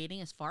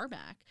 dating as far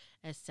back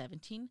as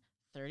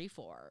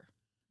 1734.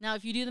 Now,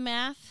 if you do the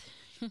math,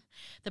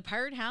 the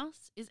Pirate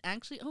House is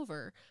actually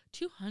over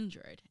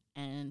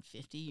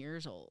 250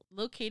 years old.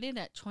 Located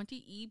at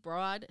 20E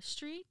Broad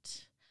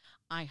Street,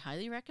 I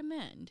highly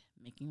recommend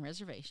making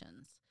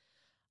reservations.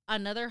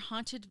 Another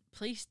haunted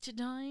place to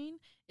dine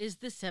is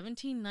the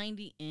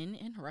 1790 Inn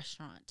and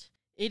Restaurant.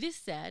 It is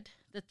said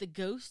that the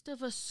ghost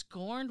of a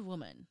scorned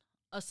woman,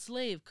 a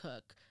slave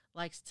cook,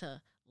 likes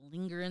to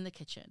linger in the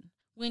kitchen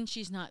when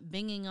she's not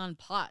banging on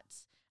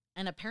pots,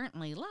 and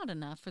apparently loud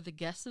enough for the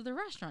guests of the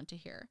restaurant to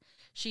hear.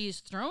 She is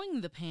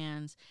throwing the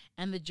pans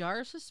and the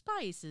jars of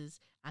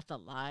spices at the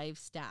live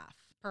staff.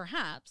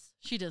 Perhaps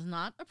she does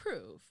not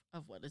approve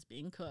of what is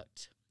being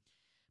cooked.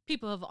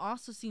 People have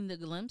also seen the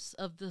glimpse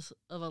of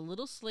a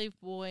little slave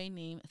boy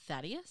named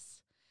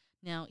Thaddeus.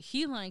 Now,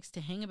 he likes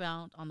to hang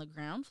about on the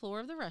ground floor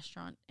of the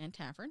restaurant and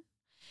tavern.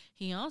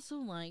 He also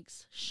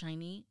likes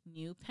shiny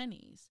new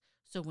pennies.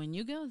 So when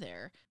you go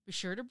there, be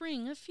sure to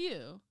bring a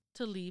few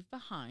to leave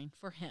behind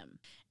for him.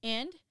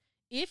 And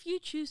if you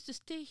choose to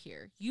stay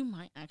here, you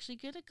might actually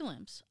get a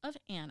glimpse of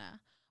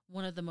Anna,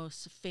 one of the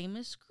most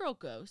famous girl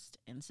ghosts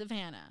in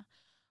Savannah.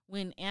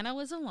 When Anna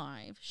was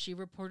alive, she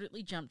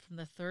reportedly jumped from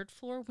the 3rd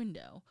floor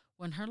window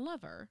when her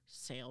lover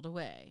sailed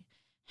away.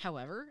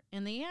 However,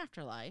 in the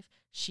afterlife,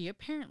 she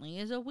apparently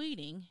is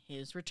awaiting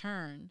his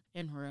return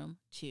in room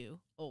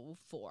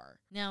 204.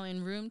 Now,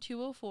 in room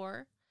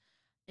 204,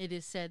 it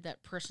is said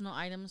that personal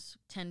items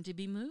tend to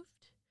be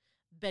moved,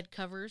 bed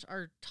covers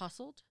are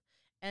tousled,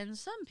 and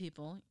some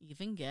people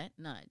even get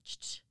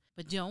nudged.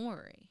 But don't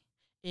worry,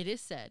 it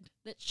is said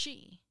that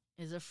she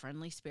is a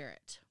friendly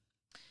spirit.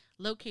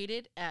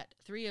 Located at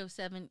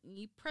 307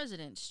 E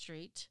President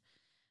Street,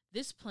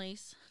 this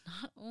place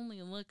not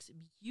only looks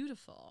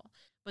beautiful,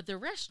 but the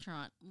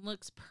restaurant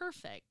looks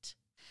perfect.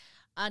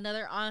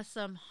 Another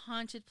awesome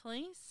haunted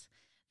place,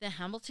 the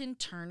Hamilton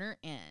Turner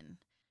Inn.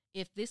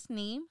 If this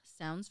name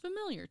sounds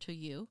familiar to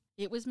you,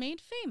 it was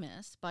made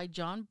famous by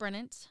John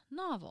Brennan's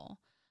novel,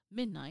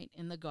 Midnight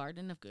in the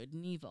Garden of Good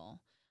and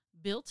Evil.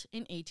 Built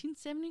in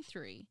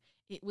 1873,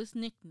 it was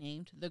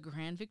nicknamed the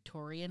Grand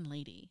Victorian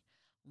Lady.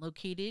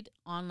 Located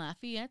on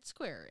Lafayette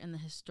Square in the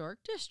historic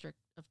district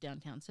of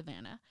downtown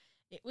Savannah,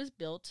 it was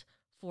built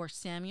for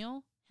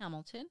Samuel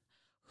Hamilton,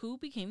 who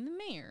became the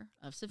mayor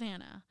of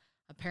Savannah.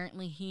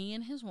 Apparently, he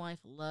and his wife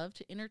loved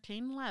to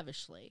entertain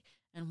lavishly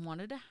and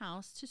wanted a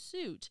house to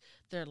suit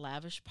their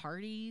lavish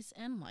parties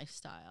and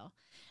lifestyle.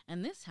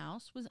 And this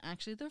house was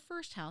actually the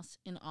first house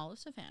in all of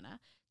Savannah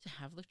to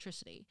have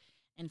electricity.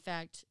 In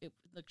fact,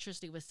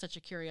 electricity was such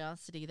a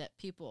curiosity that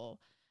people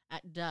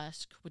at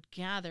dusk would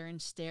gather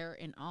and stare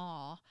in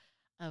awe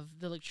of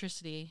the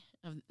electricity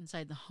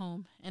inside the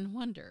home and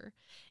wonder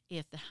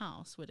if the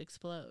house would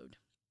explode.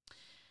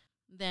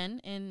 Then,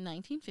 in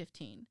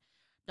 1915,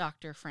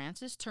 Dr.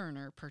 Francis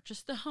Turner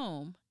purchased the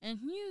home and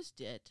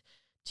used it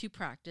to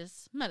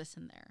practice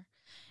medicine there.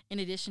 In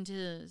addition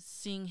to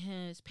seeing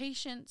his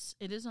patients,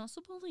 it is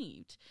also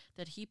believed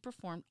that he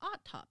performed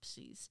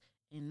autopsies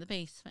in the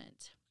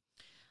basement.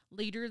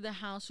 Later, the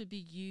house would be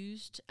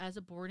used as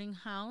a boarding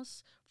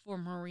house for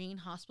Marine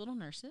hospital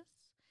nurses.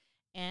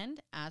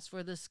 And as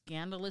for the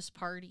scandalous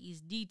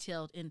parties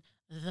detailed in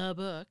the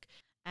book,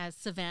 as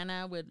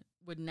Savannah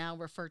would now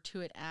refer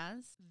to it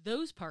as,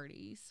 those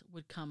parties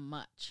would come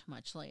much,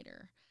 much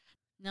later.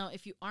 Now,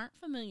 if you aren't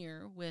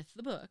familiar with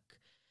the book,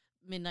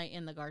 Midnight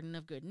in the Garden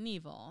of Good and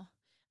Evil,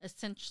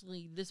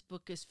 essentially this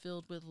book is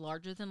filled with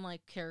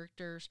larger-than-life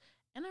characters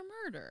and a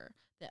murder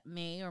that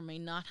may or may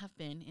not have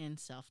been in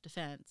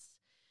self-defense.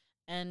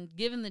 And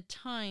given the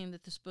time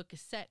that this book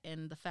is set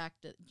in, the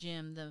fact that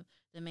Jim, the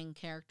main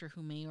character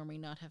who may or may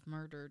not have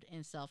murdered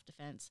in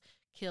self-defense,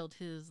 killed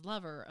his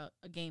lover,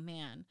 a gay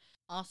man,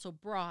 also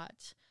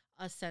brought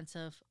a sense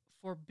of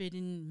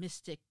forbidden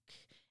mystic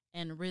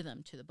and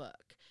rhythm to the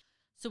book.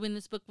 So when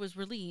this book was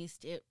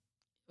released, it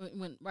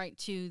went right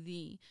to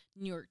the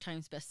New York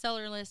Times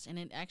bestseller list, and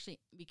it actually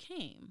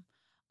became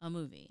a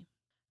movie.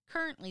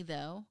 Currently,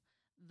 though,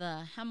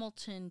 The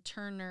Hamilton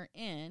Turner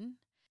Inn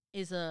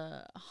is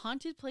a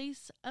haunted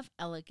place of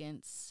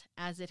elegance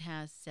as it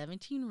has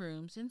 17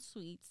 rooms and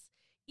suites,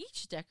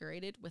 each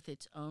decorated with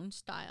its own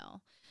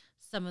style.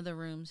 Some of the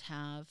rooms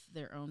have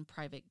their own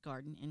private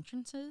garden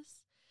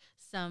entrances.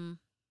 Some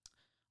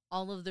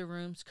All of the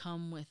rooms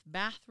come with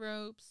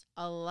bathrobes,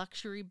 a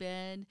luxury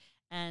bed,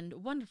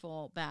 and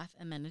wonderful bath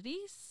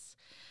amenities.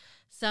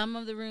 Some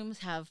of the rooms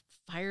have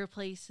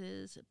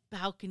fireplaces,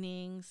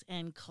 balconies,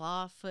 and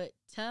clawfoot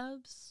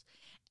tubs,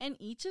 and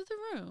each of the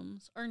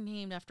rooms are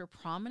named after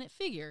prominent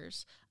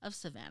figures of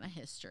Savannah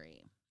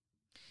history.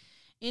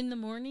 In the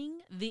morning,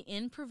 the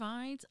inn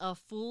provides a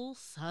full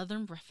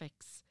southern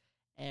breakfast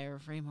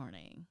every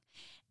morning.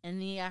 In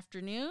the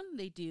afternoon,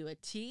 they do a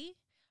tea.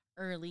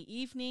 Early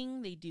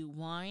evening, they do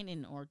wine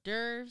and hors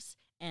d'oeuvres.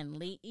 And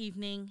late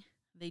evening,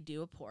 they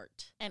do a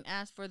port. And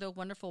as for the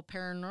wonderful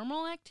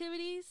paranormal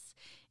activities,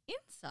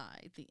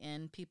 inside the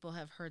inn, people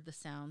have heard the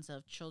sounds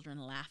of children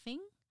laughing,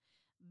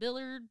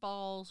 billiard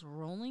balls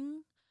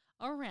rolling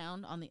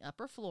around on the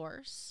upper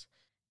floors,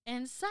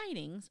 and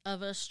sightings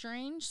of a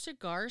strange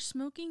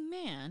cigar-smoking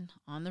man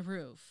on the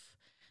roof.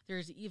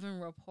 There's even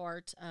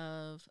reports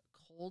of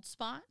cold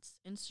spots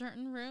in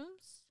certain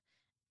rooms.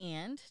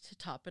 And to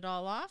top it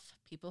all off,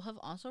 people have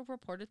also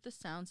reported the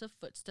sounds of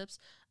footsteps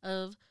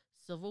of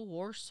Civil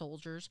War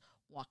soldiers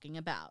walking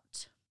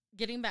about.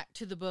 Getting back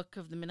to the book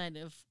of The Midnight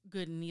of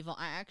Good and Evil,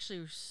 I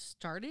actually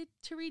started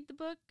to read the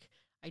book.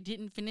 I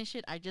didn't finish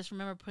it. I just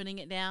remember putting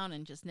it down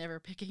and just never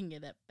picking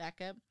it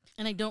back up.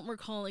 And I don't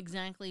recall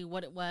exactly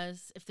what it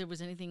was, if there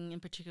was anything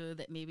in particular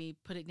that maybe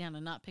put it down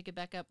and not pick it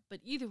back up. But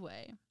either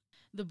way,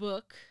 the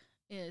book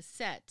is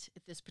set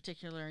at this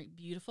particular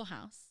beautiful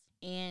house.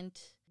 And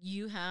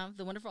you have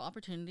the wonderful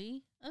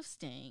opportunity of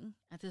staying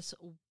at this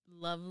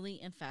lovely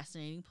and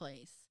fascinating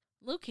place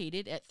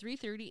located at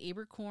 330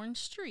 Abercorn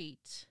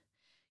Street.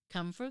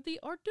 Come for the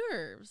hors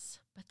d'oeuvres,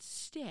 but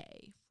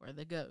stay for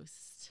the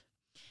ghost.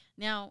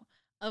 Now,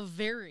 a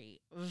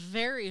very,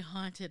 very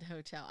haunted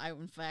hotel, I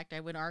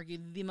would argue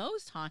the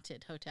most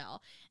haunted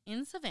hotel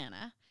in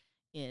Savannah,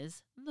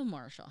 is the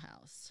Marshall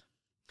House.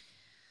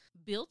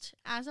 Built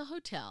as a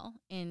hotel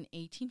in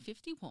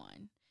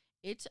 1851,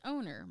 its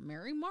owner,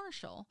 Mary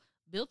Marshall,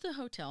 built the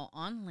hotel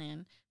on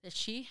land that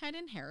she had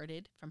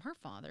inherited from her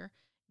father,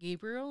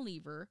 Gabriel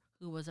Lever,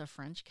 who was a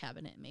French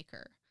cabinet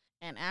maker.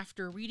 And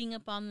after reading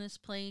up on this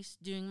place,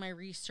 doing my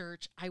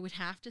research, I would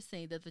have to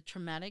say that the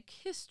traumatic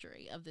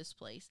history of this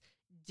place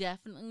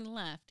definitely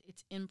left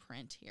its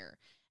imprint here.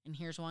 And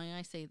here's why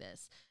I say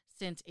this.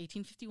 Since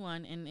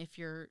 1851, and if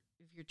you're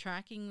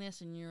tracking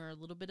this and you're a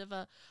little bit of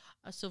a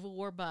Civil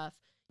War buff,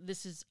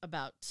 this is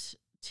about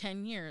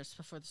 10 years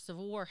before the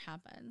Civil War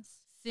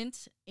happens.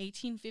 Since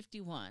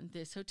 1851,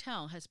 this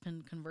hotel has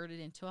been converted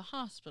into a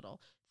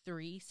hospital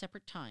 3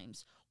 separate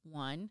times.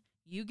 One,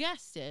 you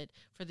guessed it,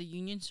 for the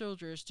Union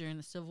soldiers during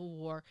the Civil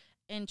War,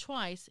 and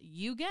twice,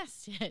 you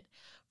guessed it,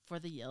 for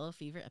the yellow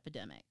fever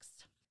epidemics.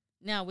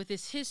 Now, with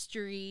this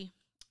history,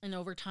 and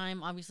over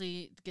time,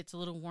 obviously, it gets a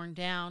little worn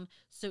down.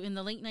 So in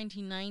the late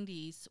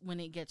 1990s, when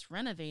it gets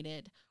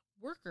renovated,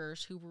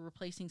 workers who were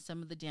replacing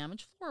some of the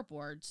damaged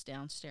floorboards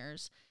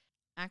downstairs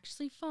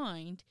actually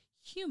find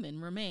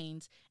human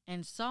remains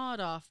and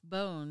sawed-off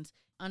bones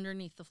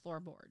underneath the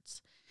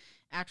floorboards.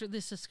 After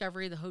this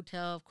discovery, the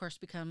hotel, of course,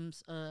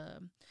 becomes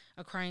a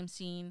crime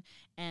scene,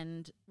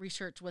 and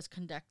research was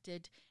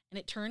conducted. And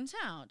it turns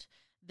out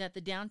that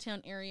the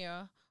downtown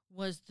area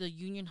was the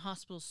Union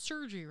Hospital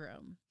surgery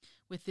room.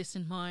 With this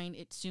in mind,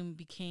 it soon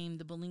became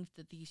the belief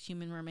that these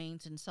human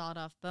remains and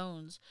sawed-off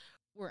bones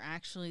were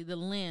actually the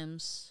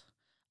limbs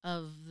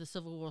of the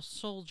Civil War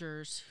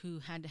soldiers who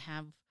had to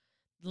have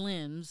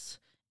limbs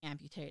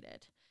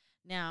amputated.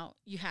 Now,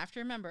 you have to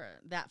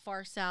remember, that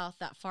far south,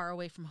 that far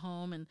away from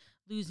home, and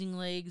losing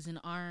legs and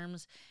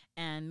arms,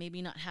 and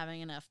maybe not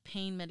having enough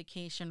pain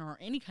medication or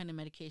any kind of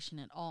medication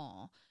at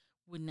all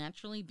would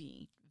naturally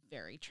be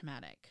very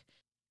traumatic.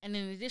 And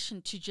in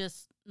addition to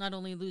just not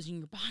only losing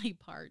your body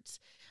parts,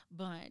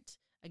 but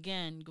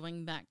again,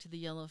 going back to the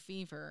yellow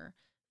fever,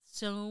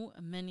 so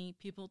many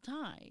people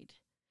died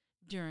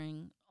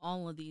during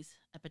all of these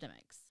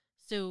epidemics.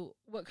 So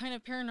what kind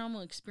of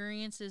paranormal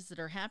experiences that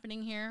are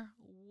happening here?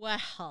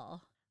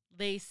 Well,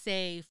 they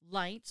say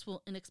lights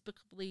will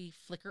inexplicably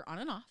flicker on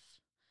and off.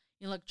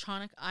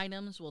 Electronic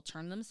items will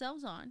turn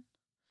themselves on.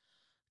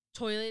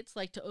 Toilets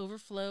like to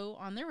overflow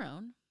on their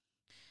own.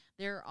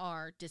 There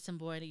are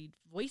disembodied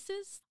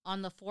voices.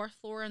 On the 4th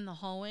floor in the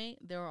hallway,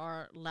 there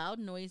are loud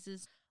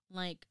noises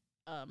like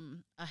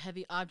a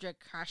heavy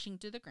object crashing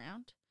to the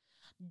ground.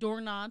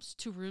 Doorknobs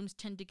to rooms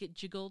tend to get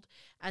jiggled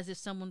as if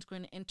someone's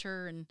going to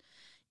enter and,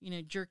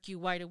 jerk you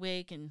wide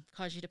awake and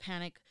cause you to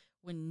panic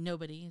when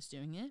nobody is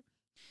doing it.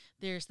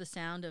 There's the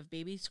sound of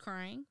babies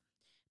crying.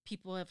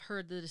 People have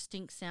heard the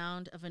distinct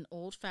sound of an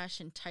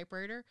old-fashioned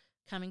typewriter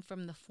coming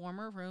from the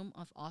former room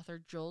of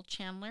author Joel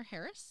Chandler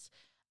Harris.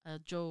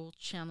 Joel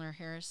Chandler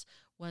Harris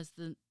was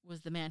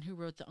the man who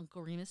wrote the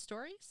Uncle Remus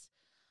stories.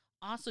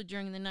 Also,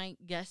 during the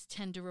night, guests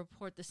tend to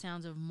report the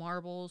sounds of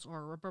marbles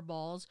or rubber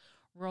balls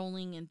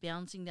rolling and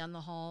bouncing down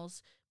the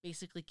halls,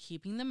 basically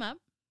keeping them up.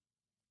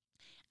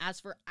 As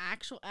for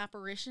actual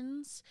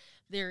apparitions,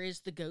 there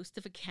is the ghost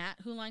of a cat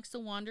who likes to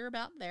wander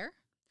about there.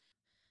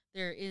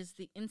 There is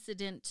the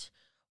incident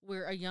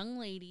where a young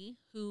lady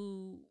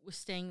who was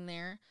staying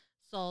there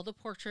saw the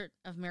portrait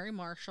of Mary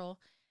Marshall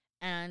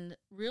and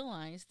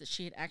realized that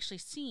she had actually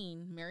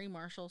seen Mary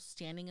Marshall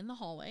standing in the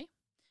hallway.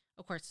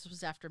 Of course, this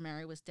was after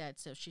Mary was dead,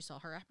 so she saw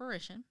her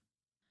apparition.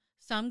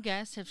 Some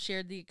guests have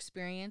shared the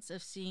experience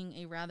of seeing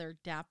a rather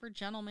dapper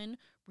gentleman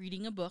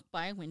reading a book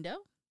by a window.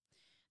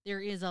 There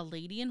is a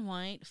lady in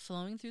white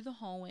flowing through the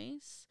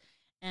hallways,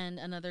 and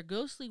another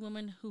ghostly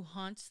woman who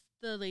haunts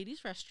the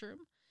ladies' restroom.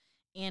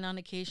 And on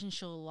occasion,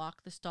 she'll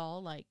lock the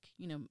stall like,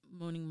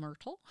 Moaning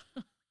Myrtle,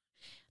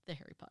 the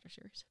Harry Potter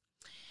series.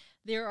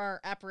 There are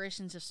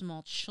apparitions of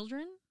small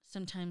children.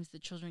 Sometimes the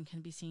children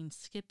can be seen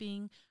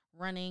skipping,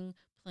 running,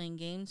 playing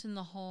games in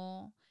the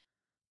hall.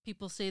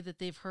 People say that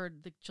they've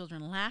heard the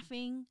children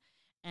laughing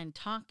and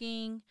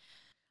talking.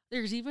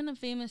 There's even a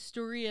famous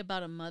story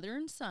about a mother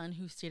and son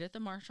who stayed at the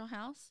Marshall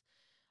house.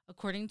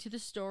 According to the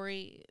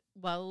story,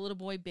 while the little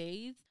boy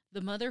bathed,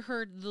 the mother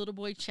heard the little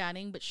boy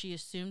chatting, but she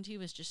assumed he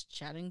was just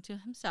chatting to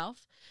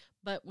himself.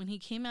 But when he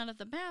came out of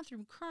the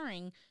bathroom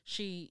crying,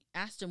 she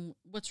asked him,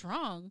 "What's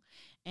wrong?"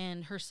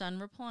 And her son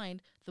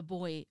replied, "The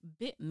boy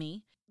bit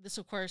me." This,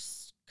 of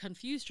course,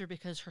 confused her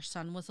because her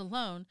son was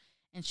alone.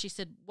 And she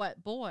said,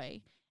 "What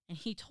boy?" And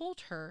he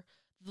told her,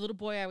 "The little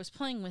boy I was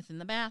playing with in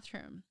the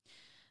bathroom."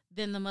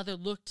 Then the mother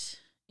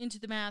looked into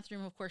the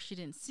bathroom. Of course, she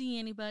didn't see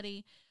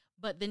anybody.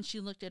 But then she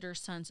looked at her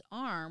son's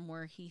arm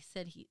where he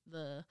said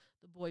the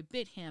boy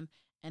bit him.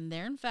 And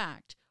there, in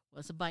fact,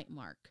 was a bite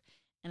mark.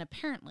 And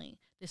apparently,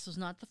 this was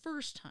not the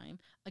first time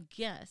a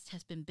guest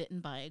has been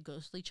bitten by a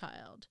ghostly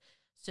child.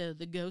 So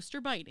the ghosts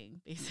are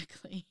biting,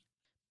 basically.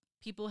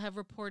 People have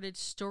reported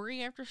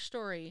story after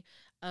story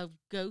of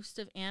ghosts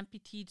of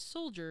amputated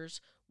soldiers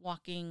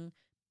walking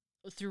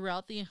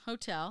throughout the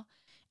hotel.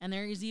 And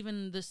there is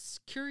even this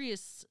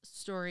curious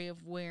story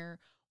of where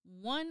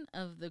one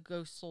of the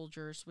ghost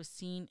soldiers was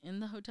seen in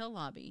the hotel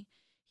lobby.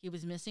 He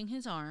was missing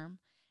his arm,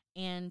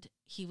 and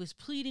he was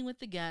pleading with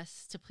the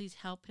guests to please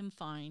help him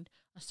find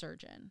a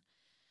surgeon.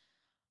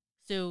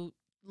 So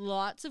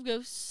lots of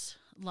ghosts,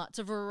 lots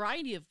of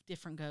variety of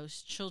different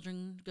ghosts,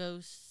 children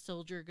ghosts,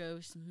 soldier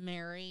ghosts,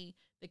 Mary,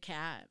 the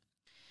cat.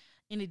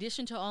 In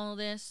addition to all of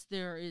this,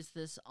 there is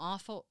this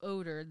awful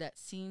odor that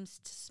seems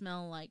to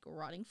smell like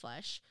rotting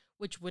flesh,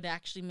 which would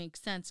actually make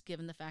sense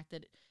given the fact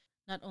that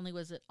not only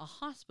was it a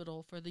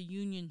hospital for the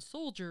Union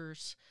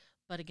soldiers,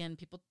 but again,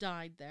 people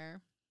died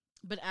there.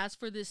 But as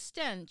for this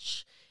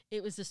stench,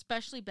 it was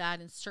especially bad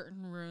in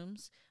certain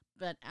rooms.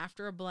 But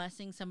after a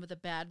blessing, some of the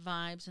bad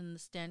vibes and the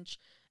stench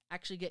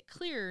actually get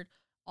cleared,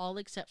 all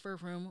except for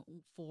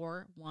room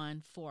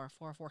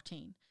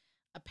 414.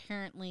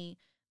 Apparently,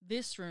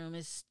 this room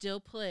is still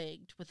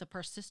plagued with a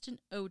persistent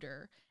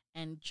odor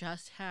and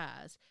just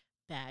has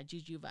bad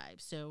juju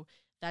vibes. So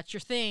that's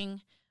your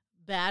thing.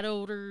 Bad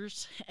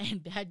odors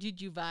and bad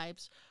juju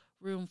vibes.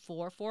 Room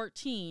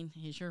 414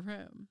 is your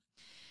room.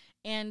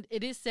 And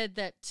it is said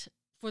that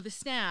for the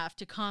staff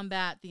to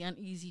combat the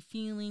uneasy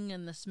feeling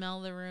and the smell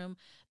of the room,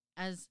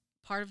 as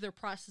part of their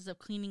process of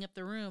cleaning up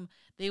the room,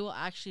 they will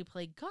actually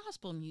play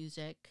gospel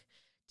music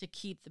to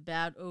keep the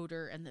bad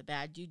odor and the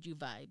bad juju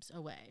vibes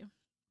away.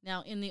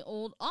 Now, in the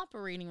old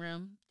operating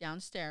room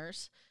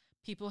downstairs,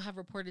 people have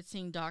reported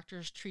seeing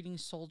doctors treating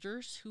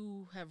soldiers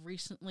who have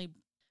recently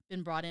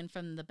been brought in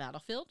from the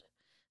battlefield.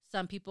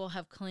 Some people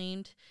have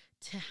claimed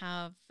to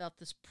have felt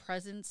this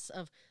presence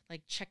of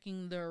like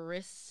checking their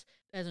wrists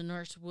as a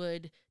nurse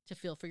would to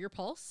feel for your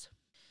pulse.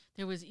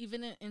 There was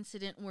even an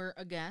incident where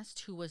a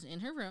guest who was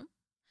in her room,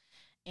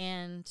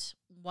 and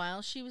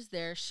while she was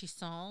there, she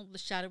saw the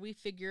shadowy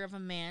figure of a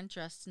man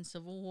dressed in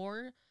Civil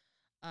War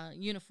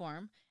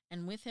uniform,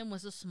 and with him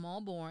was a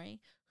small boy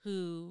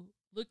who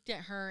looked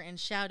at her and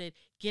shouted,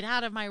 "Get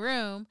out of my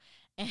room!"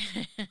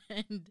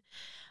 And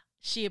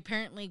she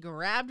apparently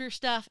grabbed her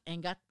stuff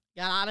and got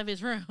out of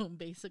his room,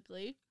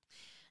 basically.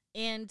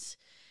 And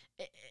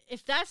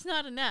if that's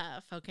not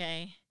enough,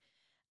 okay,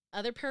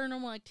 other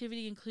paranormal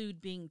activity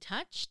include being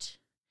touched,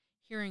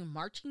 hearing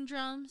marching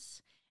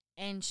drums,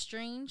 and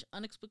strange,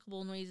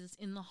 unexplicable noises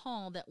in the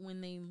hall that when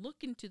they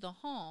look into the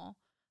hall,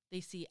 they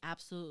see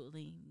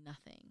absolutely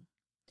nothing.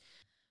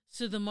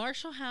 So the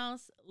Marshall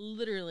house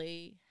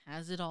literally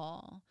has it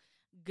all.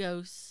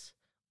 Ghosts,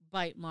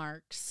 bite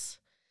marks,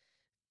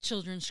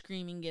 children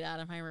screaming, "Get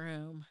out of my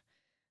room,"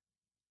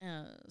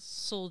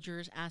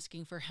 soldiers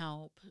asking for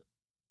help.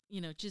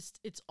 Just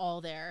it's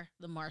all there.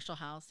 The Marshall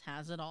house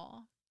has it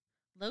all.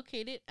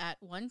 Located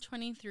at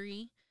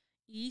 123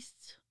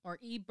 East or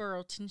E.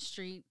 Burleton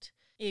Street.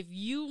 If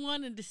you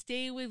wanted to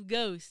stay with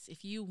ghosts,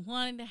 if you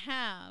wanted to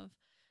have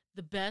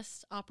the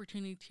best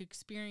opportunity to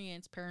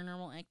experience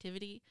paranormal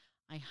activity,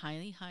 I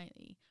highly,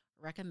 highly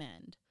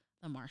recommend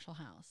the Marshall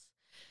House.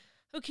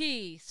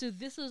 Okay, so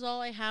this is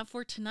all I have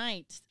for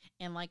tonight.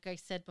 And like I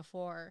said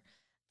before,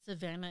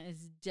 Savannah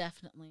is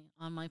definitely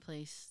on my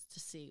place to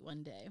see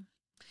one day.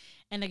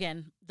 And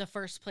again, the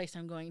first place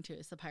I'm going to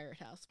is the Pirate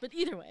House. But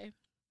either way.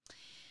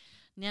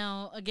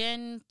 Now,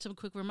 again, some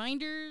quick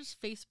reminders.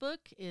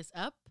 Facebook is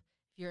up.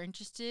 If you're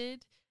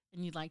interested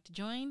and you'd like to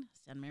join,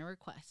 send me a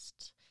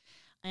request.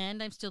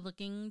 And I'm still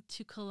looking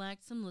to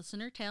collect some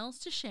listener tales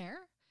to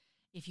share.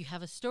 If you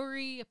have a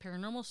story, a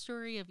paranormal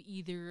story of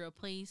either a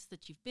place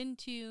that you've been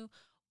to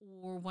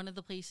or one of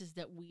the places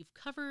that we've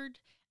covered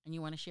and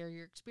you want to share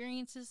your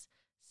experiences,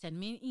 send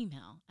me an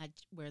email at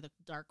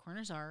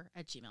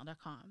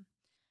wherethedarkcornersare@gmail.com.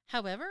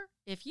 However,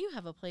 if you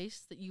have a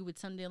place that you would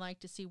someday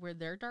like to see where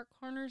their dark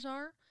corners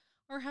are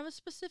or have a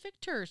specific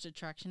tourist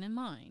attraction in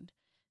mind,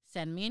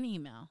 send me an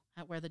email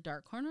at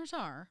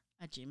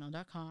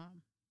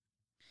wherethedarkcornersare@gmail.com.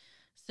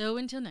 So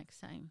until next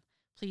time,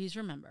 please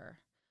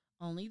remember,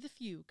 only the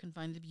few can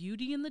find the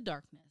beauty in the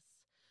darkness,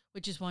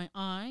 which is why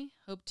I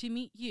hope to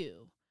meet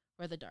you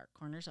where the dark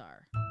corners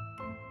are.